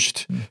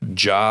changed,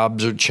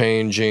 jobs are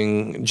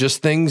changing,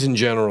 just things in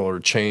general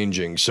are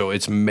changing. So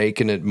it's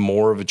making it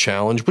more of a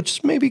challenge, which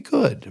is maybe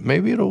good.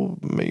 Maybe it'll,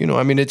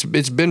 I mean,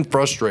 it's been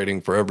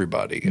frustrating for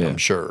everybody, I'm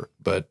sure.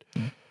 But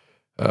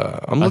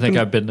I think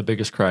I've been the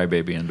biggest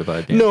crybaby in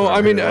Divide the No,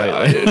 Empire.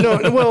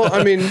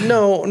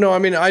 I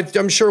mean,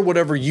 I'm sure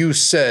whatever you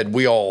said,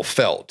 we all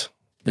felt.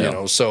 You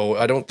know, so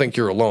I don't think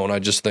you're alone. I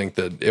just think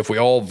that if we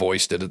all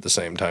voiced it at the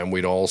same time,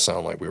 we'd all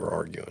sound like we were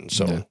arguing.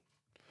 So,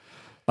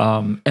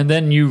 and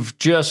then you've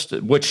just,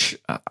 which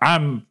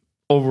I'm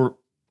over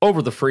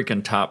the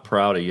freaking top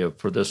proud of you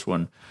for this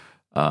one,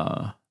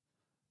 for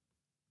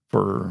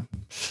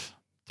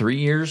 3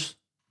 years.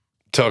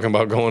 Talking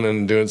about going in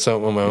and doing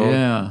something on my own.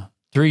 Yeah,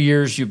 3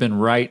 years you've been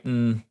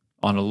writing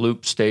on a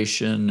loop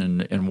station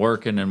and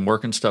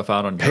working stuff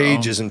out on your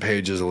pages own. And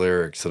pages of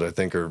lyrics that I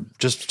think are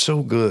just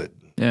so good.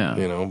 Yeah,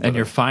 you know, and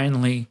you're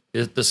finally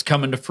this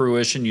coming to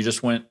fruition. You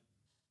just went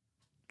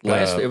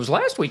it was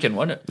last weekend,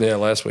 wasn't it? Yeah,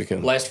 last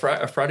weekend. Last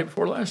Friday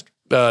before last.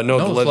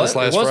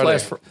 Last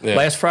Friday.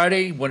 Last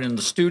Friday. Went in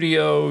the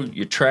studio.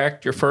 You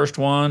tracked your first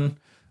one.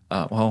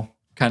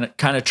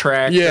 Kind of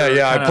tracked.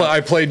 Yeah.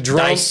 I played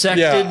drums.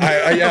 Dissected.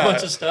 A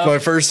bunch of stuff. My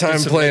first time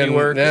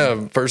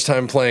playing. First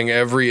time playing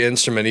every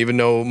instrument. Even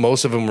though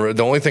most of them were,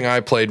 the only thing I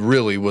played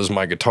really was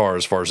my guitar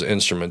as far as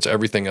instruments.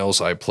 Everything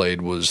else I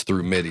played was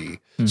through MIDI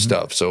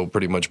stuff. So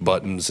pretty much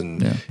buttons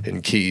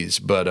and keys.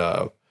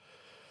 But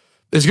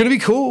it's going to be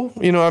cool.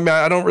 You know, I mean,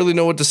 I don't really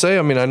know what to say.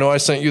 I mean, I know I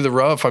sent you the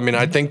rough. I mean,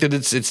 I think that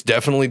it's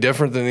definitely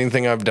different than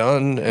anything I've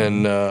done.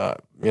 And,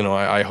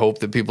 I hope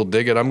that people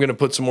dig it. I'm going to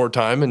put some more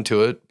time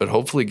into it, but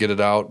hopefully get it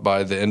out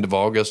by the end of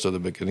August or the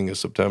beginning of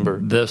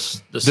September.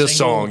 This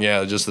song,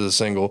 just the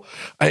single.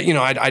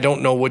 I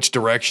don't know which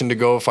direction to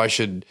go. If I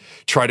should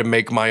try to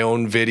make my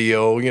own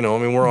video, I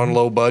mean, we're on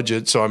low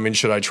budget. So, I mean,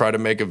 should I try to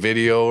make a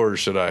video or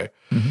should I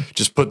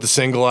just put the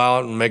single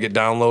out and make it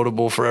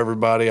downloadable for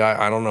everybody?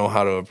 I don't know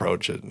how to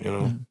approach it,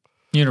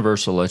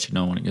 Universal will let you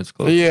know when it gets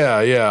close.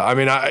 Yeah. I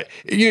mean,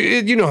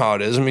 you know how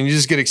it is. I mean, you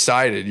just get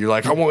excited. You're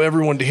like, I want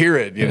everyone to hear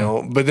it, you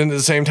know. But then at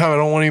the same time, I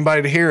don't want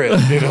anybody to hear it.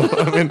 You know,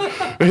 I mean,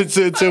 I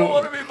don't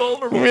want to be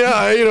vulnerable. Yeah,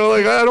 I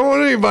don't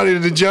want anybody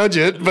to judge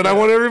it, but I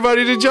want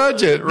everybody to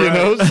judge it. Right. You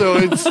know, so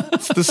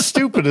it's the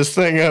stupidest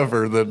thing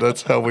ever.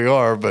 That's how we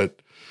are. But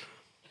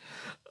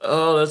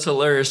that's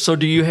hilarious. So,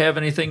 do you have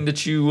anything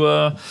that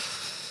you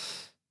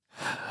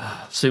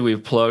see?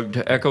 We've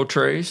plugged Echo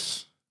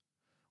Trace.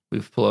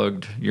 We've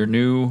plugged your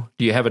new.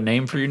 Do you have a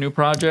name for your new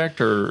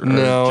project, or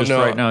no?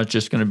 Right now, it's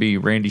just going to be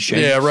Randy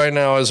Shanks. Yeah,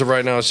 as of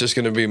right now, it's just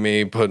going to be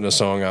me putting a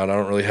song out. I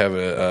don't really have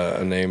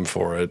a name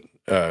for it.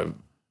 A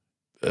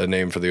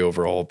name for the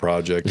overall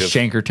project. The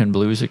Shankerton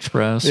Blues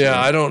Express. Yeah,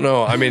 I don't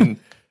know. I mean,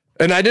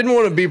 and I didn't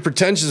want to be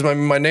pretentious.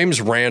 My name's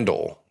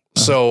Randall,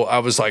 so I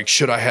was like,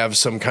 should I have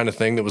some kind of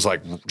thing that was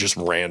like just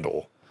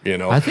Randall?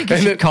 I think you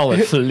should call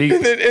it Philippe.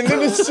 And then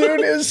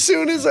as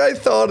soon as I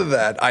thought of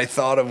that, I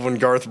thought of when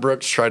Garth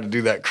Brooks tried to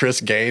do that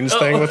Chris Gaines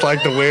thing with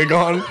like the wig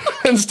on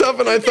and stuff.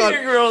 And I thought,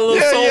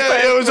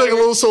 it was like a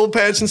little soul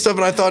patch and stuff.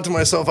 And I thought to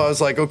myself, I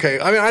was like, okay,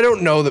 I mean, I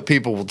don't know that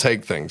people will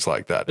take things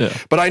like that. Yeah.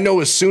 But I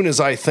know as soon as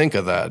I think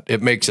of that,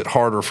 it makes it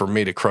harder for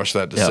me to crush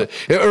that decision.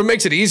 Or it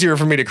makes it easier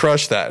for me to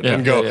crush that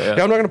and go, I'm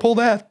not going to pull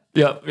that.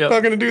 Yep. I'm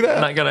not going to do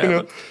that. Not going to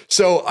happen.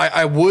 So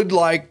I would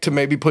like to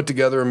maybe put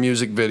together a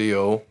music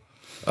video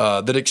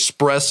that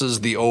expresses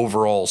the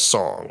overall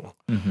song.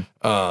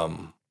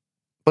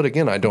 But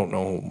again, I don't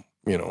know,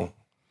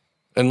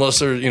 unless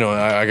there's,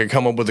 I could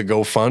come up with a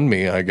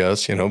GoFundMe, I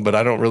guess, but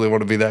I don't really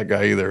want to be that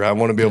guy either. I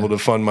want to be able to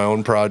fund my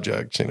own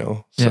projects,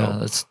 So.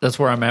 Yeah, that's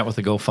where I'm at with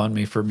the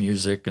GoFundMe for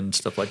music and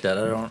stuff like that.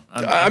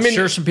 I'm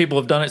sure some people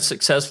have done it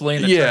successfully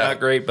and it turned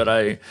out great, but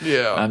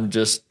I'm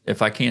just,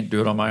 if I can't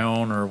do it on my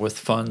own or with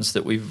funds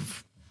that we've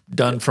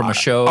done from a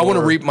show. I want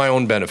to reap my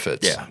own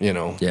benefits. Yeah.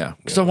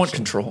 Because I want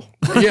control.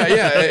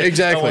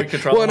 Exactly. I want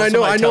control. Well, and I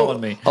know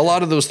me. a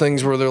lot of those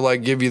things where they're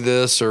like, give you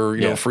this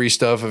or, free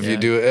stuff if you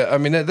do it. I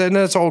mean, then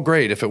that's all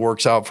great if it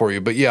works out for you.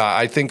 But yeah,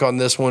 I think on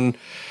this one,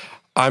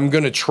 I'm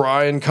going to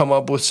try and come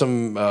up with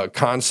some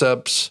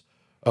concepts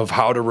of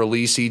how to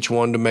release each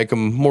one to make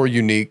them more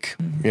unique,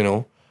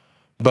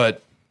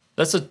 but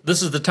this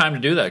is the time to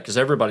do that because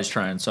everybody's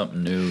trying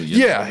something new.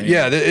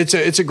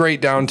 It's a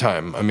great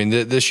downtime. I mean,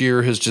 this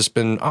year has just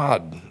been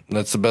odd.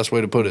 That's the best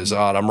way to put it. Is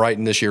odd. I'm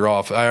writing this year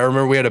off. I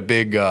remember we had a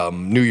big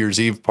New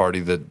Year's Eve party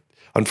that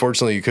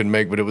unfortunately you couldn't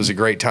make, but it was a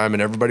great time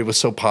and everybody was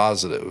so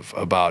positive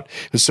about.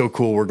 It was so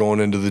cool. We're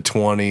going into the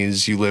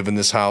 20s. You live in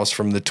this house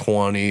from the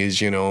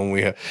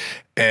 20s,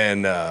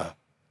 and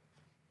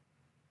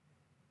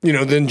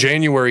then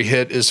January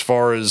hit as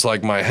far as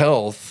like my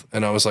health,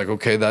 and I was like,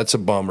 okay, that's a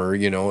bummer,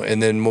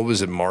 and then what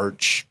was it,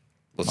 March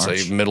let's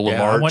say middle of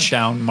March.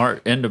 I went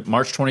down end of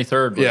March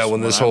 23rd.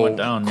 When this whole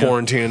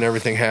quarantine and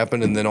everything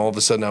happened, and then all of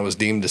a sudden I was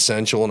deemed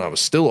essential, and I was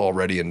still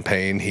already in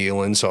pain,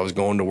 healing. So I was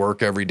going to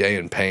work every day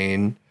in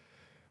pain.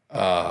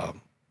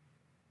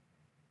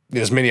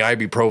 As many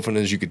ibuprofen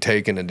as you could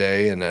take in a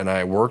day, and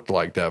I worked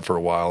like that for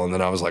a while, and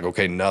then I was like,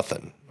 okay,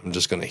 nothing. I'm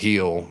just going to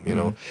heal, you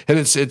know. And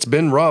it's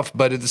been rough,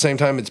 but at the same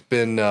time, it's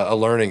been a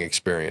learning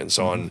experience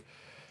on.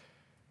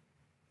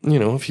 You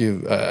know, if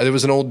you there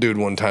was an old dude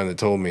one time that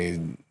told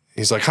me,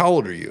 he's like, "How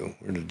old are you?"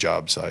 We're at a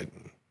job site.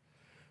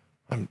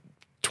 I'm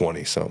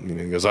 20 something. You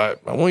know, he goes, I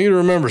want you to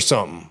remember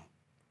something.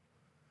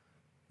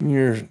 In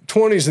your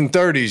 20s and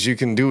 30s, you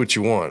can do what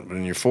you want, but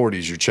in your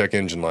 40s, your check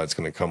engine light's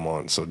going to come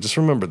on. So just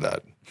remember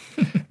that.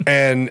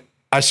 And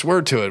I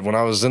swear to it, when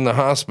I was in the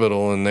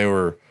hospital and they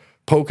were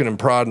poking and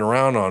prodding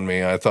around on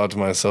me, I thought to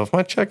myself,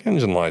 my check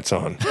engine light's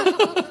on.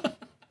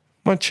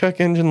 My check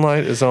engine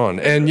light is on.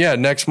 And yeah,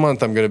 next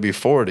month I'm going to be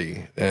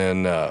 40.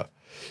 And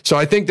so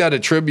I think that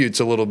attributes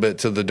a little bit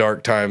to the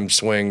dark time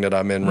swing that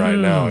I'm in right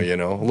now, you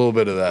know, a little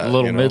bit of that. A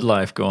little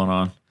midlife going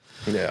on.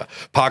 Yeah.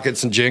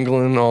 Pockets and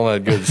jingling, all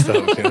that good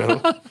stuff, you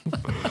know.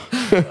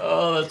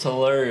 Oh, that's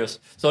hilarious.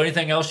 So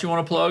anything else you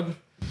want to plug?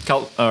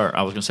 Or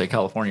I was going to say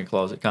California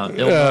Closet.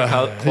 Illinois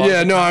Closet.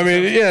 Yeah, no, I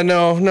mean,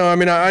 no. I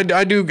mean,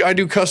 I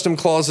do custom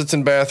closets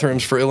and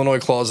bathrooms for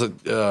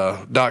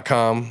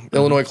IllinoisCloset.com,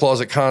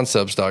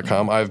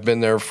 IllinoisClosetConcepts.com. I've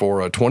been there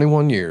for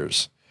 21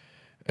 years,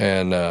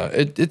 and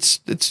it's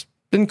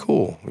been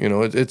cool. You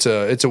know, it's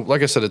a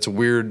like I said, it's a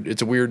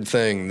weird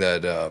thing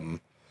that I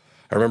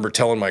remember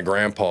telling my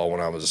grandpa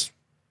when I was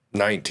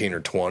 19 or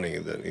 20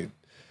 that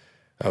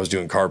I was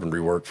doing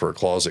carpentry work for a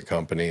closet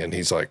company, and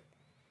he's like,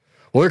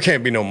 well, there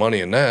can't be no money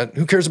in that.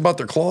 Who cares about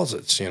their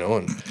closets, you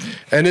know?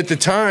 And at the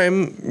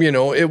time, you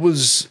know, it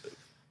was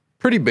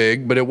pretty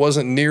big, but it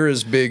wasn't near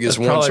as big as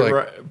once.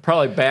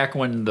 Probably back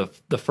when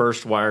the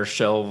first wire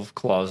shelf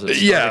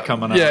closets started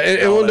coming out. Yeah,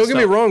 and well, don't get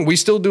me wrong, we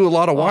still do a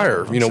lot of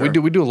wire. You know,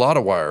 sure. we do a lot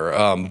of wire.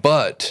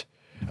 But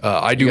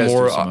I do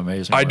more.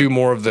 I do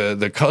more of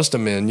the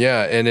custom in.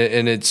 Yeah, and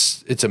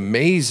it's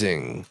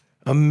amazing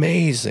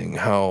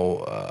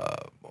how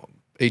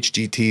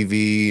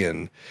HGTV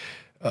and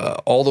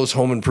all those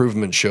home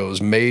improvement shows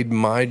made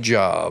my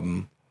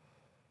job.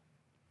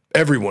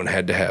 Everyone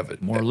had to have it.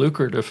 More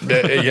lucrative.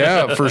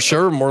 Yeah, for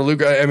sure. More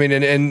lucrative. I mean,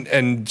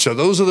 and so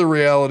those are the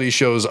reality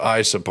shows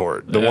I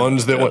support. The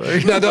ones that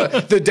now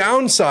the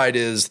downside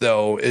is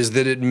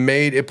that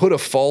it put a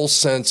false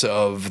sense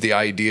of the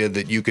idea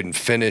that you can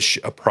finish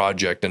a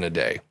project in a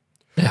day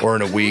or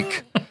in a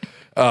week.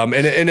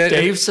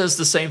 Dave says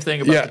the same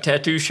thing about the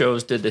tattoo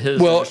shows did to his.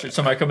 Well,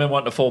 somebody come in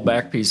wanting a full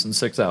back piece in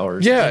 6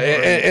 hours. Yeah,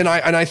 and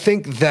I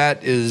think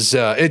that is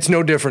it's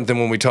no different than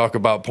when we talk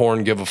about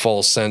porn. Give a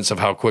false sense of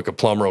how quick a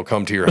plumber will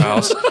come to your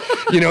house.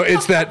 You know,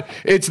 it's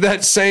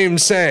that same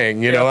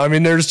saying. You know, I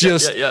mean, there's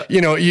just you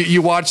know,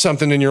 you watch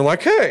something and you're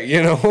like, hey,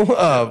 you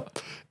know.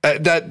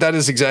 That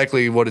is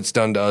exactly what it's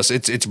done to us.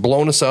 It's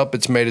blown us up.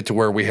 It's made it to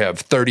where we have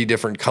 30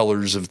 different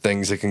colors of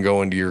things that can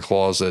go into your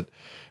closet.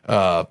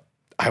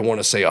 I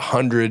want to say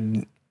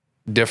 100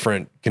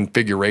 different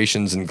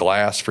configurations in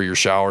glass for your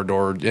shower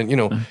door. And, you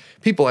know,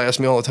 people ask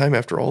me all the time,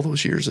 after all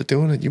those years of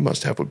doing it, you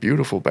must have a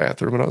beautiful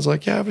bathroom. And I was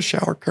like, yeah, I have a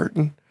shower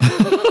curtain.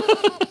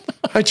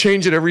 I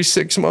change it every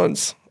 6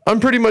 months.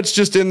 I'm pretty much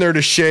just in there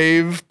to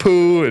shave,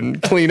 poo,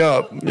 and clean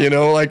up. You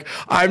know, like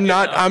I'm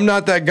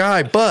not that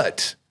guy,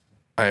 but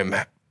I'm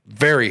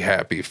very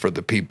happy for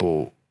the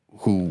people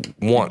who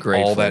want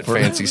all that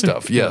fancy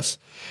stuff. Yes.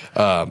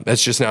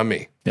 That's just not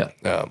me. Yeah.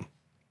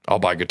 I'll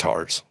buy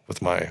guitars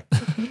with my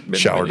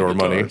shower door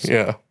money.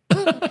 Yeah.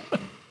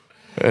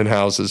 And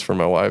houses for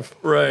my wife.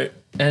 Right.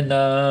 And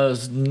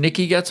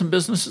Nikki got some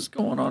businesses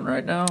going on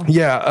right now?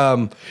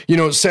 Yeah. You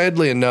know,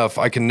 sadly enough,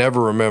 I can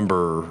never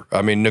remember.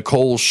 I mean,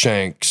 Nicole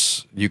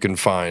Shanks, you can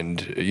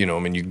find, you know,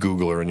 I mean, you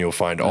Google her and you'll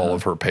find all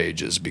of her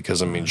pages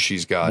because, I mean,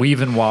 she's got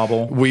Weave and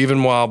Wobble.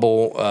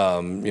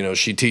 You know,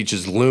 she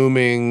teaches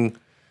looming.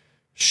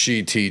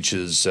 She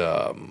teaches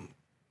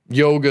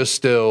yoga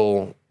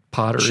still.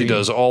 Pottery. She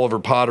does all of her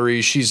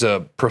pottery. She's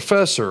a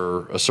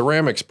professor, a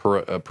ceramics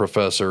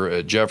professor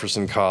at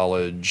Jefferson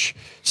College,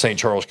 St.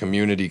 Charles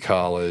Community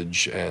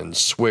College, and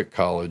Swick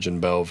College in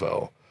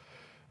Belleville.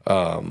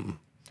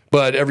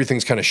 But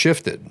everything's kind of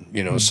shifted,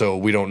 you know, so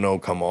we don't know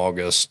come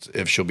August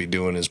if she'll be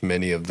doing as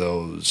many of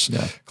those.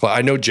 Yeah.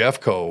 I know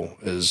Jeffco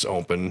is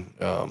open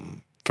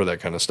for that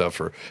kind of stuff.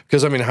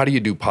 Because, I mean, how do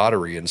you do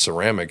pottery and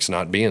ceramics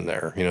not being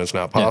there? You know, it's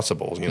not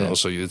possible, you know,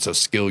 so it's a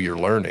skill you're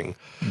learning.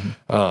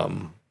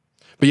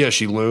 But yeah,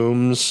 she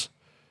looms.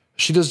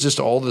 She does just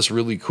all this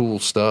really cool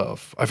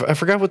stuff. I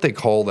forgot what they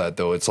call that,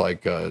 though. It's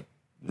like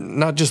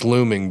not just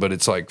looming, but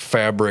it's like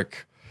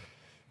fabric.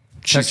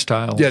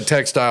 Textiles. Yeah,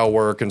 textile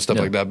work and stuff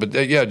like that. But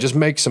yeah, just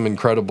make some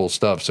incredible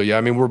stuff. So yeah,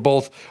 I mean, we're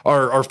both,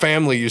 our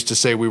family used to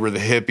say we were the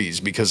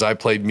hippies because I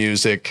played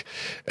music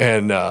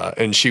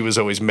and she was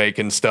always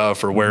making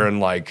stuff or wearing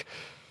like,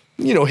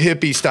 you know,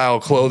 hippie style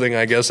clothing,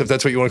 I guess, if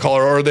that's what you want to call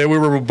it. Or we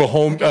were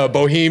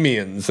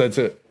bohemians. That's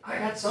it. I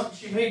had something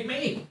she made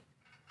me.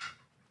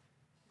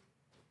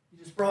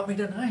 just brought me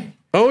tonight.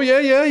 Oh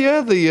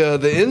yeah.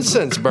 The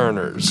incense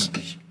burners.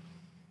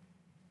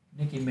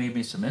 Nikki made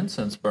me some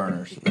incense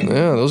burners.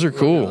 Yeah, those are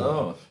cool.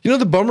 Those. You know,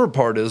 the bummer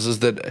part is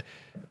that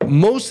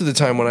most of the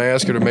time when I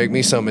ask her to make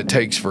me something, it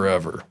takes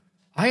forever.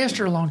 I asked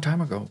her a long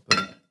time ago,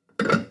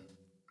 but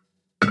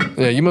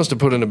Yeah, you must have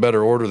put in a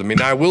better order than me.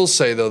 Now, I will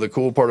say, though, the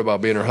cool part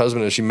about being her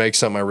husband is she makes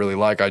something I really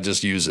like. I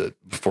just use it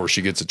before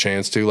she gets a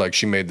chance to. Like,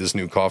 she made this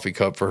new coffee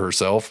cup for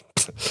herself.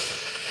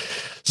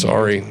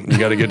 Sorry, you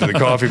got to get to the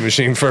coffee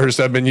machine first.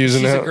 I've been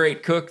using that. she's a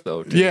great cook,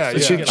 though. Too. Yeah,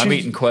 I'm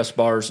eating Quest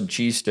bars and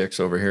cheese sticks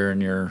over here,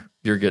 and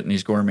you're getting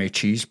these gourmet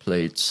cheese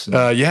plates.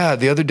 Yeah,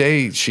 the other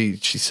day she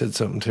said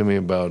something to me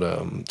about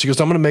she goes,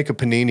 I'm going to make a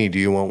panini. Do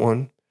you want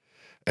one?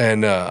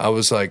 And I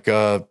was like,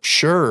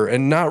 sure.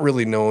 And not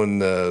really knowing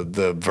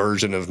the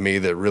version of me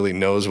that really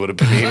knows what a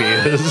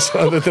panini is,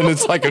 other than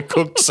it's like a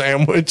cooked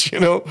sandwich, you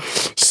know?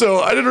 So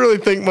I didn't really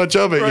think much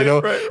of it, you know?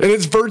 Right. And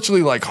it's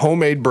virtually like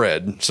homemade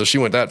bread. So she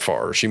went that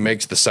far. She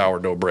makes the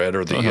sourdough bread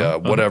or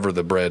the whatever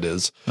the bread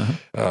is.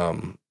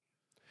 And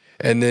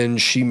then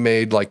she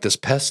made like this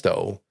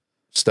pesto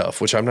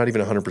stuff, which I'm not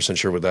even 100%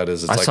 sure what that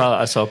is. It's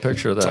I saw a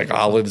picture of that. It's like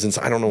olives and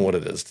I don't know what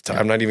it is.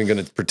 I'm not even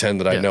going to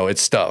pretend that I know.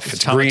 It's stuff.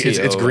 It's green.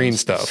 It's green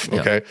stuff. Yeah.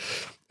 Okay,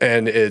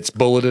 and it's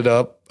bulleted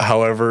up.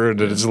 However,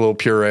 it's a little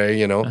puree,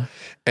 you know,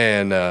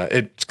 and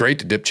it's great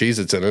to dip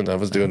Cheez-Its in it. I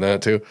was doing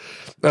that too.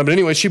 But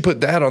anyway, she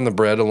put that on the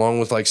bread along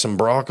with like some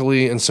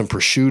broccoli and some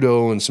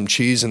prosciutto and some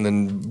cheese, and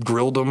then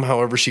grilled them.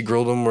 However, she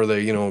grilled them where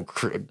they, you know,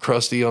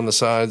 crusty on the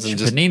sides and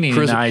just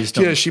panini-nized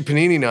them. Yeah, she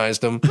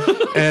panini-nized them,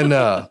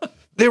 and.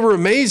 They were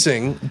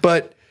amazing,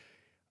 but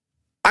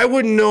I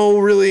wouldn't know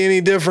really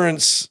any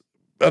difference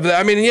of that.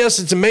 I mean, yes,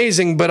 it's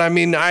amazing, but I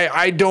mean,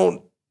 I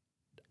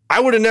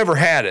would have never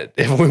had it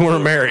if we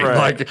weren't married.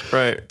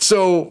 Right.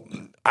 So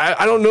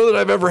I don't know that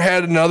I've ever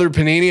had another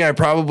panini. I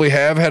probably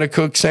have had a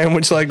cooked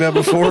sandwich like that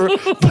before,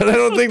 but I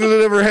don't think that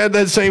I've ever had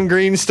that same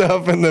green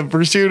stuff and the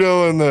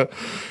prosciutto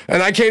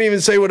and I can't even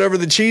say whatever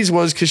the cheese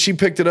was because she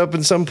picked it up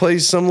in some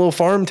place, some little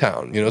farm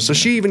town, you know. So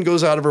she even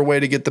goes out of her way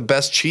to get the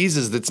best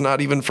cheeses that's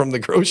not even from the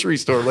grocery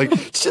store. Like,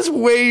 it's just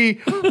way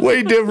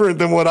different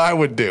than what I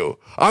would do.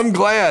 I'm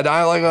glad.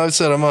 Like I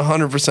said, I'm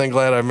 100%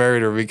 glad I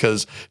married her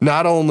because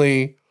not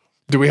only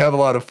do we have a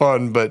lot of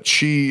fun, but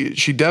she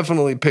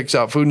definitely picks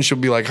out food and she'll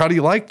be like, how do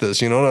you like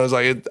this? You know, and I was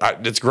like,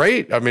 it's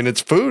great. I mean,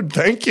 it's food.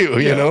 Thank you,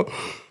 you know.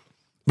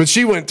 But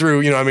she went through,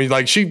 you know, I mean,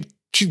 like she's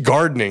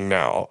gardening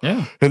now.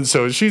 Yeah. And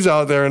so she's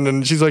out there and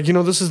then she's like, you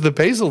know, this is the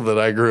basil that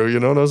I grew, you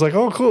know. And I was like,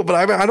 oh, cool. But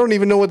I don't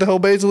even know what the hell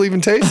basil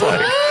even tastes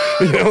like.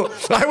 You know,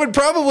 I would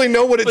probably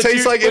know what it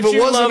tastes like if it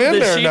wasn't in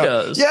there. She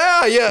does.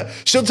 Yeah.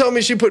 She'll tell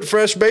me she put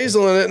fresh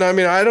basil in it, and I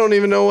mean, I don't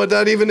even know what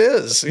that even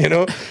is. You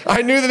know,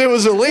 I knew that it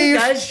was a leaf.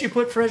 Guys, she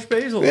put fresh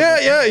basil.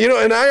 Yeah. You know,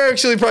 and I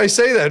actually probably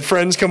say that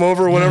friends come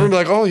over or whatever, and be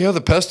like, oh yeah,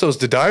 the pesto's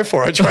to die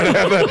for. I try to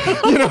have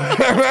that. You know,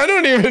 I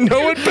don't even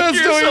know what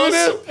pesto even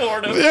is.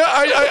 Supportive. Yeah,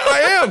 I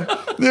am.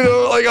 You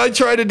know, like I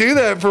try to do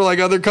that for like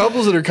other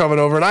couples that are coming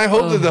over, and I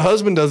hope that the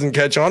husband doesn't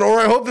catch on, or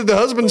I hope that the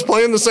husband's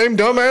playing the same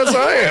dumbass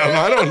I am.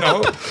 I don't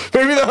know.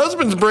 Maybe the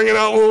husband's bringing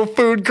out little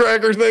food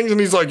cracker things, and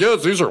he's like,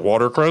 yes, these are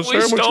watercress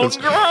sandwiches.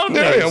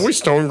 We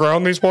stone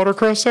ground these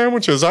watercress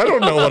sandwiches. I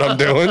don't know what I'm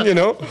doing, you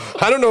know.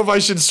 I don't know if I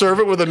should serve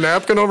it with a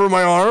napkin over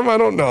my arm. I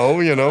don't know,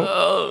 you know.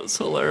 Oh, it's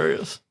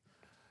hilarious.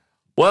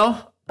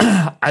 Well,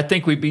 I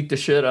think we beat the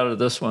shit out of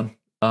this one.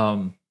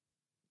 Well,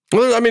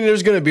 I mean,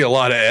 there's going to be a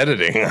lot of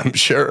editing, I'm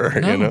sure,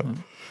 you know.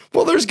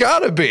 Well, there's got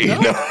to be.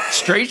 No.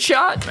 Straight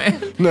shot,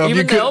 man. No,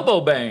 even the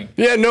elbow bang.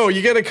 Yeah, no,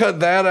 you got to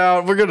cut that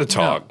out. We're going to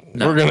talk.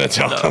 We're going to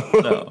talk.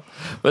 No.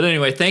 But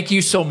anyway, thank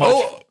you so much.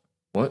 Oh,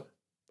 what?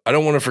 I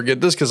don't want to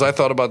forget this because I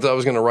thought about that. I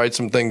was going to write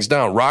some things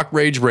down. Rock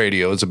Rage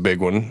Radio is a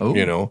big one,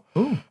 you know.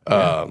 Ooh,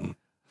 yeah.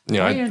 You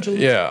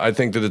know, I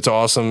think that it's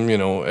awesome, you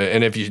know.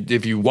 And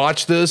if you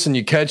watch this and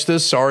you catch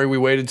this, sorry we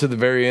waited to the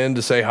very end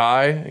to say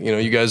hi. You know,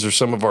 you guys are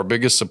some of our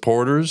biggest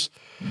supporters.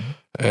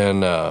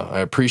 And I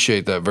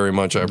appreciate that very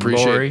much. I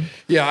appreciate, Lori.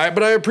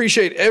 But I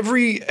appreciate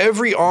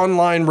every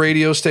online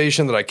radio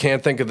station that I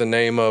can't think of the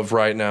name of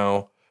right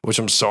now, which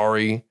I'm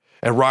sorry,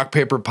 and Rock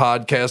Paper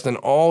Podcast, and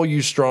all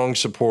you strong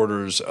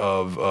supporters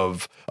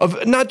of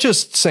not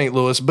just St.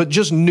 Louis, but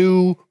just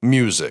new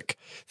music.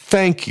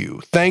 Thank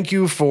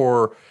you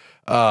for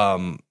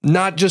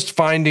not just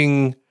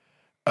finding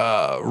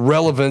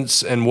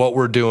relevance in what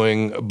we're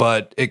doing,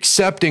 but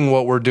accepting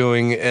what we're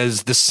doing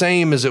as the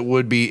same as it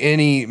would be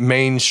any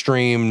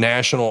mainstream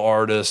national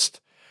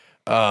artist.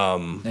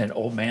 And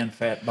Old Man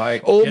Fat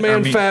Bike,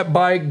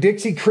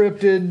 Dixie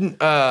Cryptid,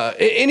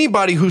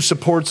 anybody who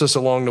supports us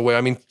along the way.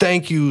 I mean,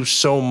 thank you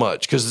so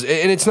much.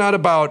 And it's not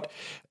about,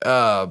 you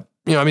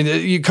know, I mean,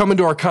 you come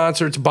into our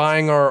concerts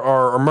buying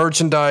our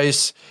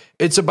merchandise.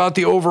 It's about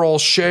the overall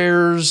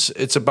shares.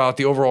 It's about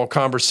the overall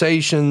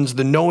conversations,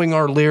 the knowing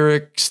our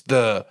lyrics,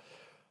 the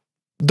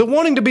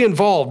wanting to be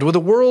involved with a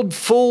world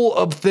full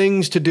of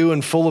things to do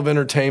and full of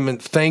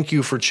entertainment. Thank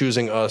you for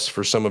choosing us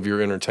for some of your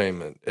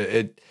entertainment.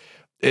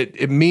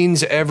 It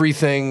means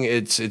everything.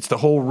 It's the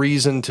whole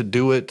reason to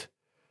do it.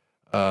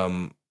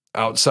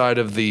 Outside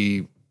of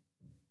the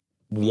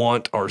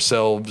want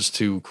ourselves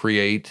to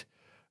create.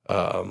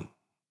 So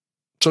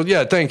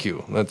yeah, thank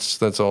you.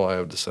 That's all I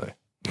have to say.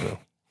 You know.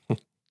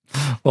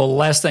 Well, the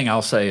last thing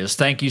I'll say is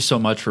thank you so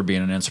much for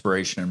being an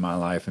inspiration in my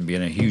life and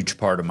being a huge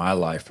part of my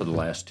life for the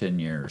last 10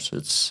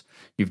 years.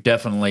 You've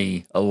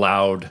definitely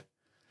allowed,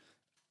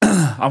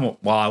 I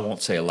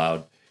won't say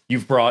allowed,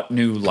 you've brought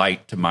new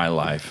light to my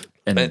life.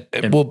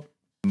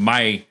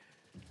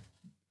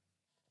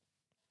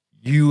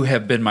 You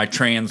have been my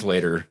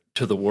translator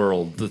to the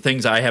world. The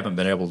things I haven't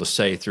been able to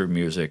say through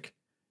music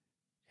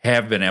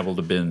have been able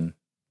to been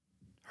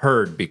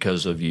heard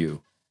because of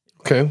you.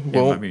 Okay,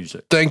 well,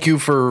 thank you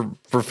for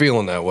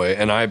feeling that way,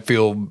 and I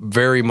feel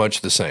very much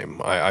the same.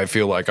 I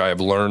feel like I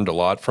have learned a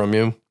lot from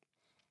you,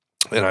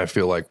 and I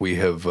feel like we've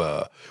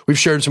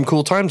shared some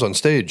cool times on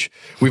stage.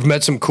 We've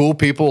met some cool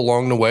people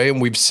along the way,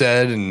 and we've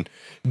said and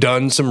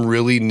done some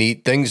really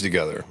neat things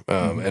together.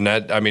 And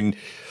that, I mean,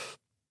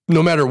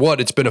 no matter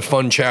what, it's been a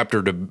fun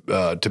chapter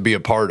to be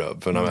a part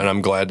of, and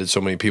I'm glad that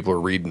so many people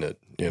are reading it.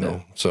 You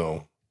know,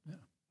 so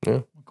yeah.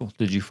 Cool.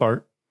 Did you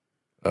fart?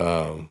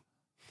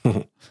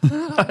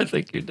 I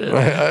think you did.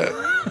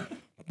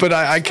 But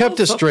I kept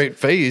a straight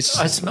face.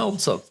 I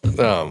smelled something.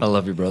 I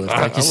love you, brother.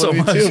 Thank you so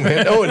love much. You too,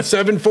 man. Oh, and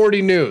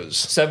 740 News.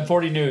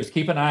 740 News.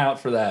 Keep an eye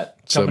out for that.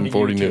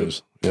 740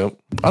 News. Yep.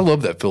 I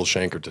love that Phil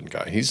Shankerton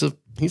guy. He's a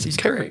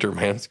character,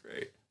 great. man. That's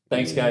great.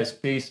 Thanks, guys.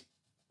 Peace.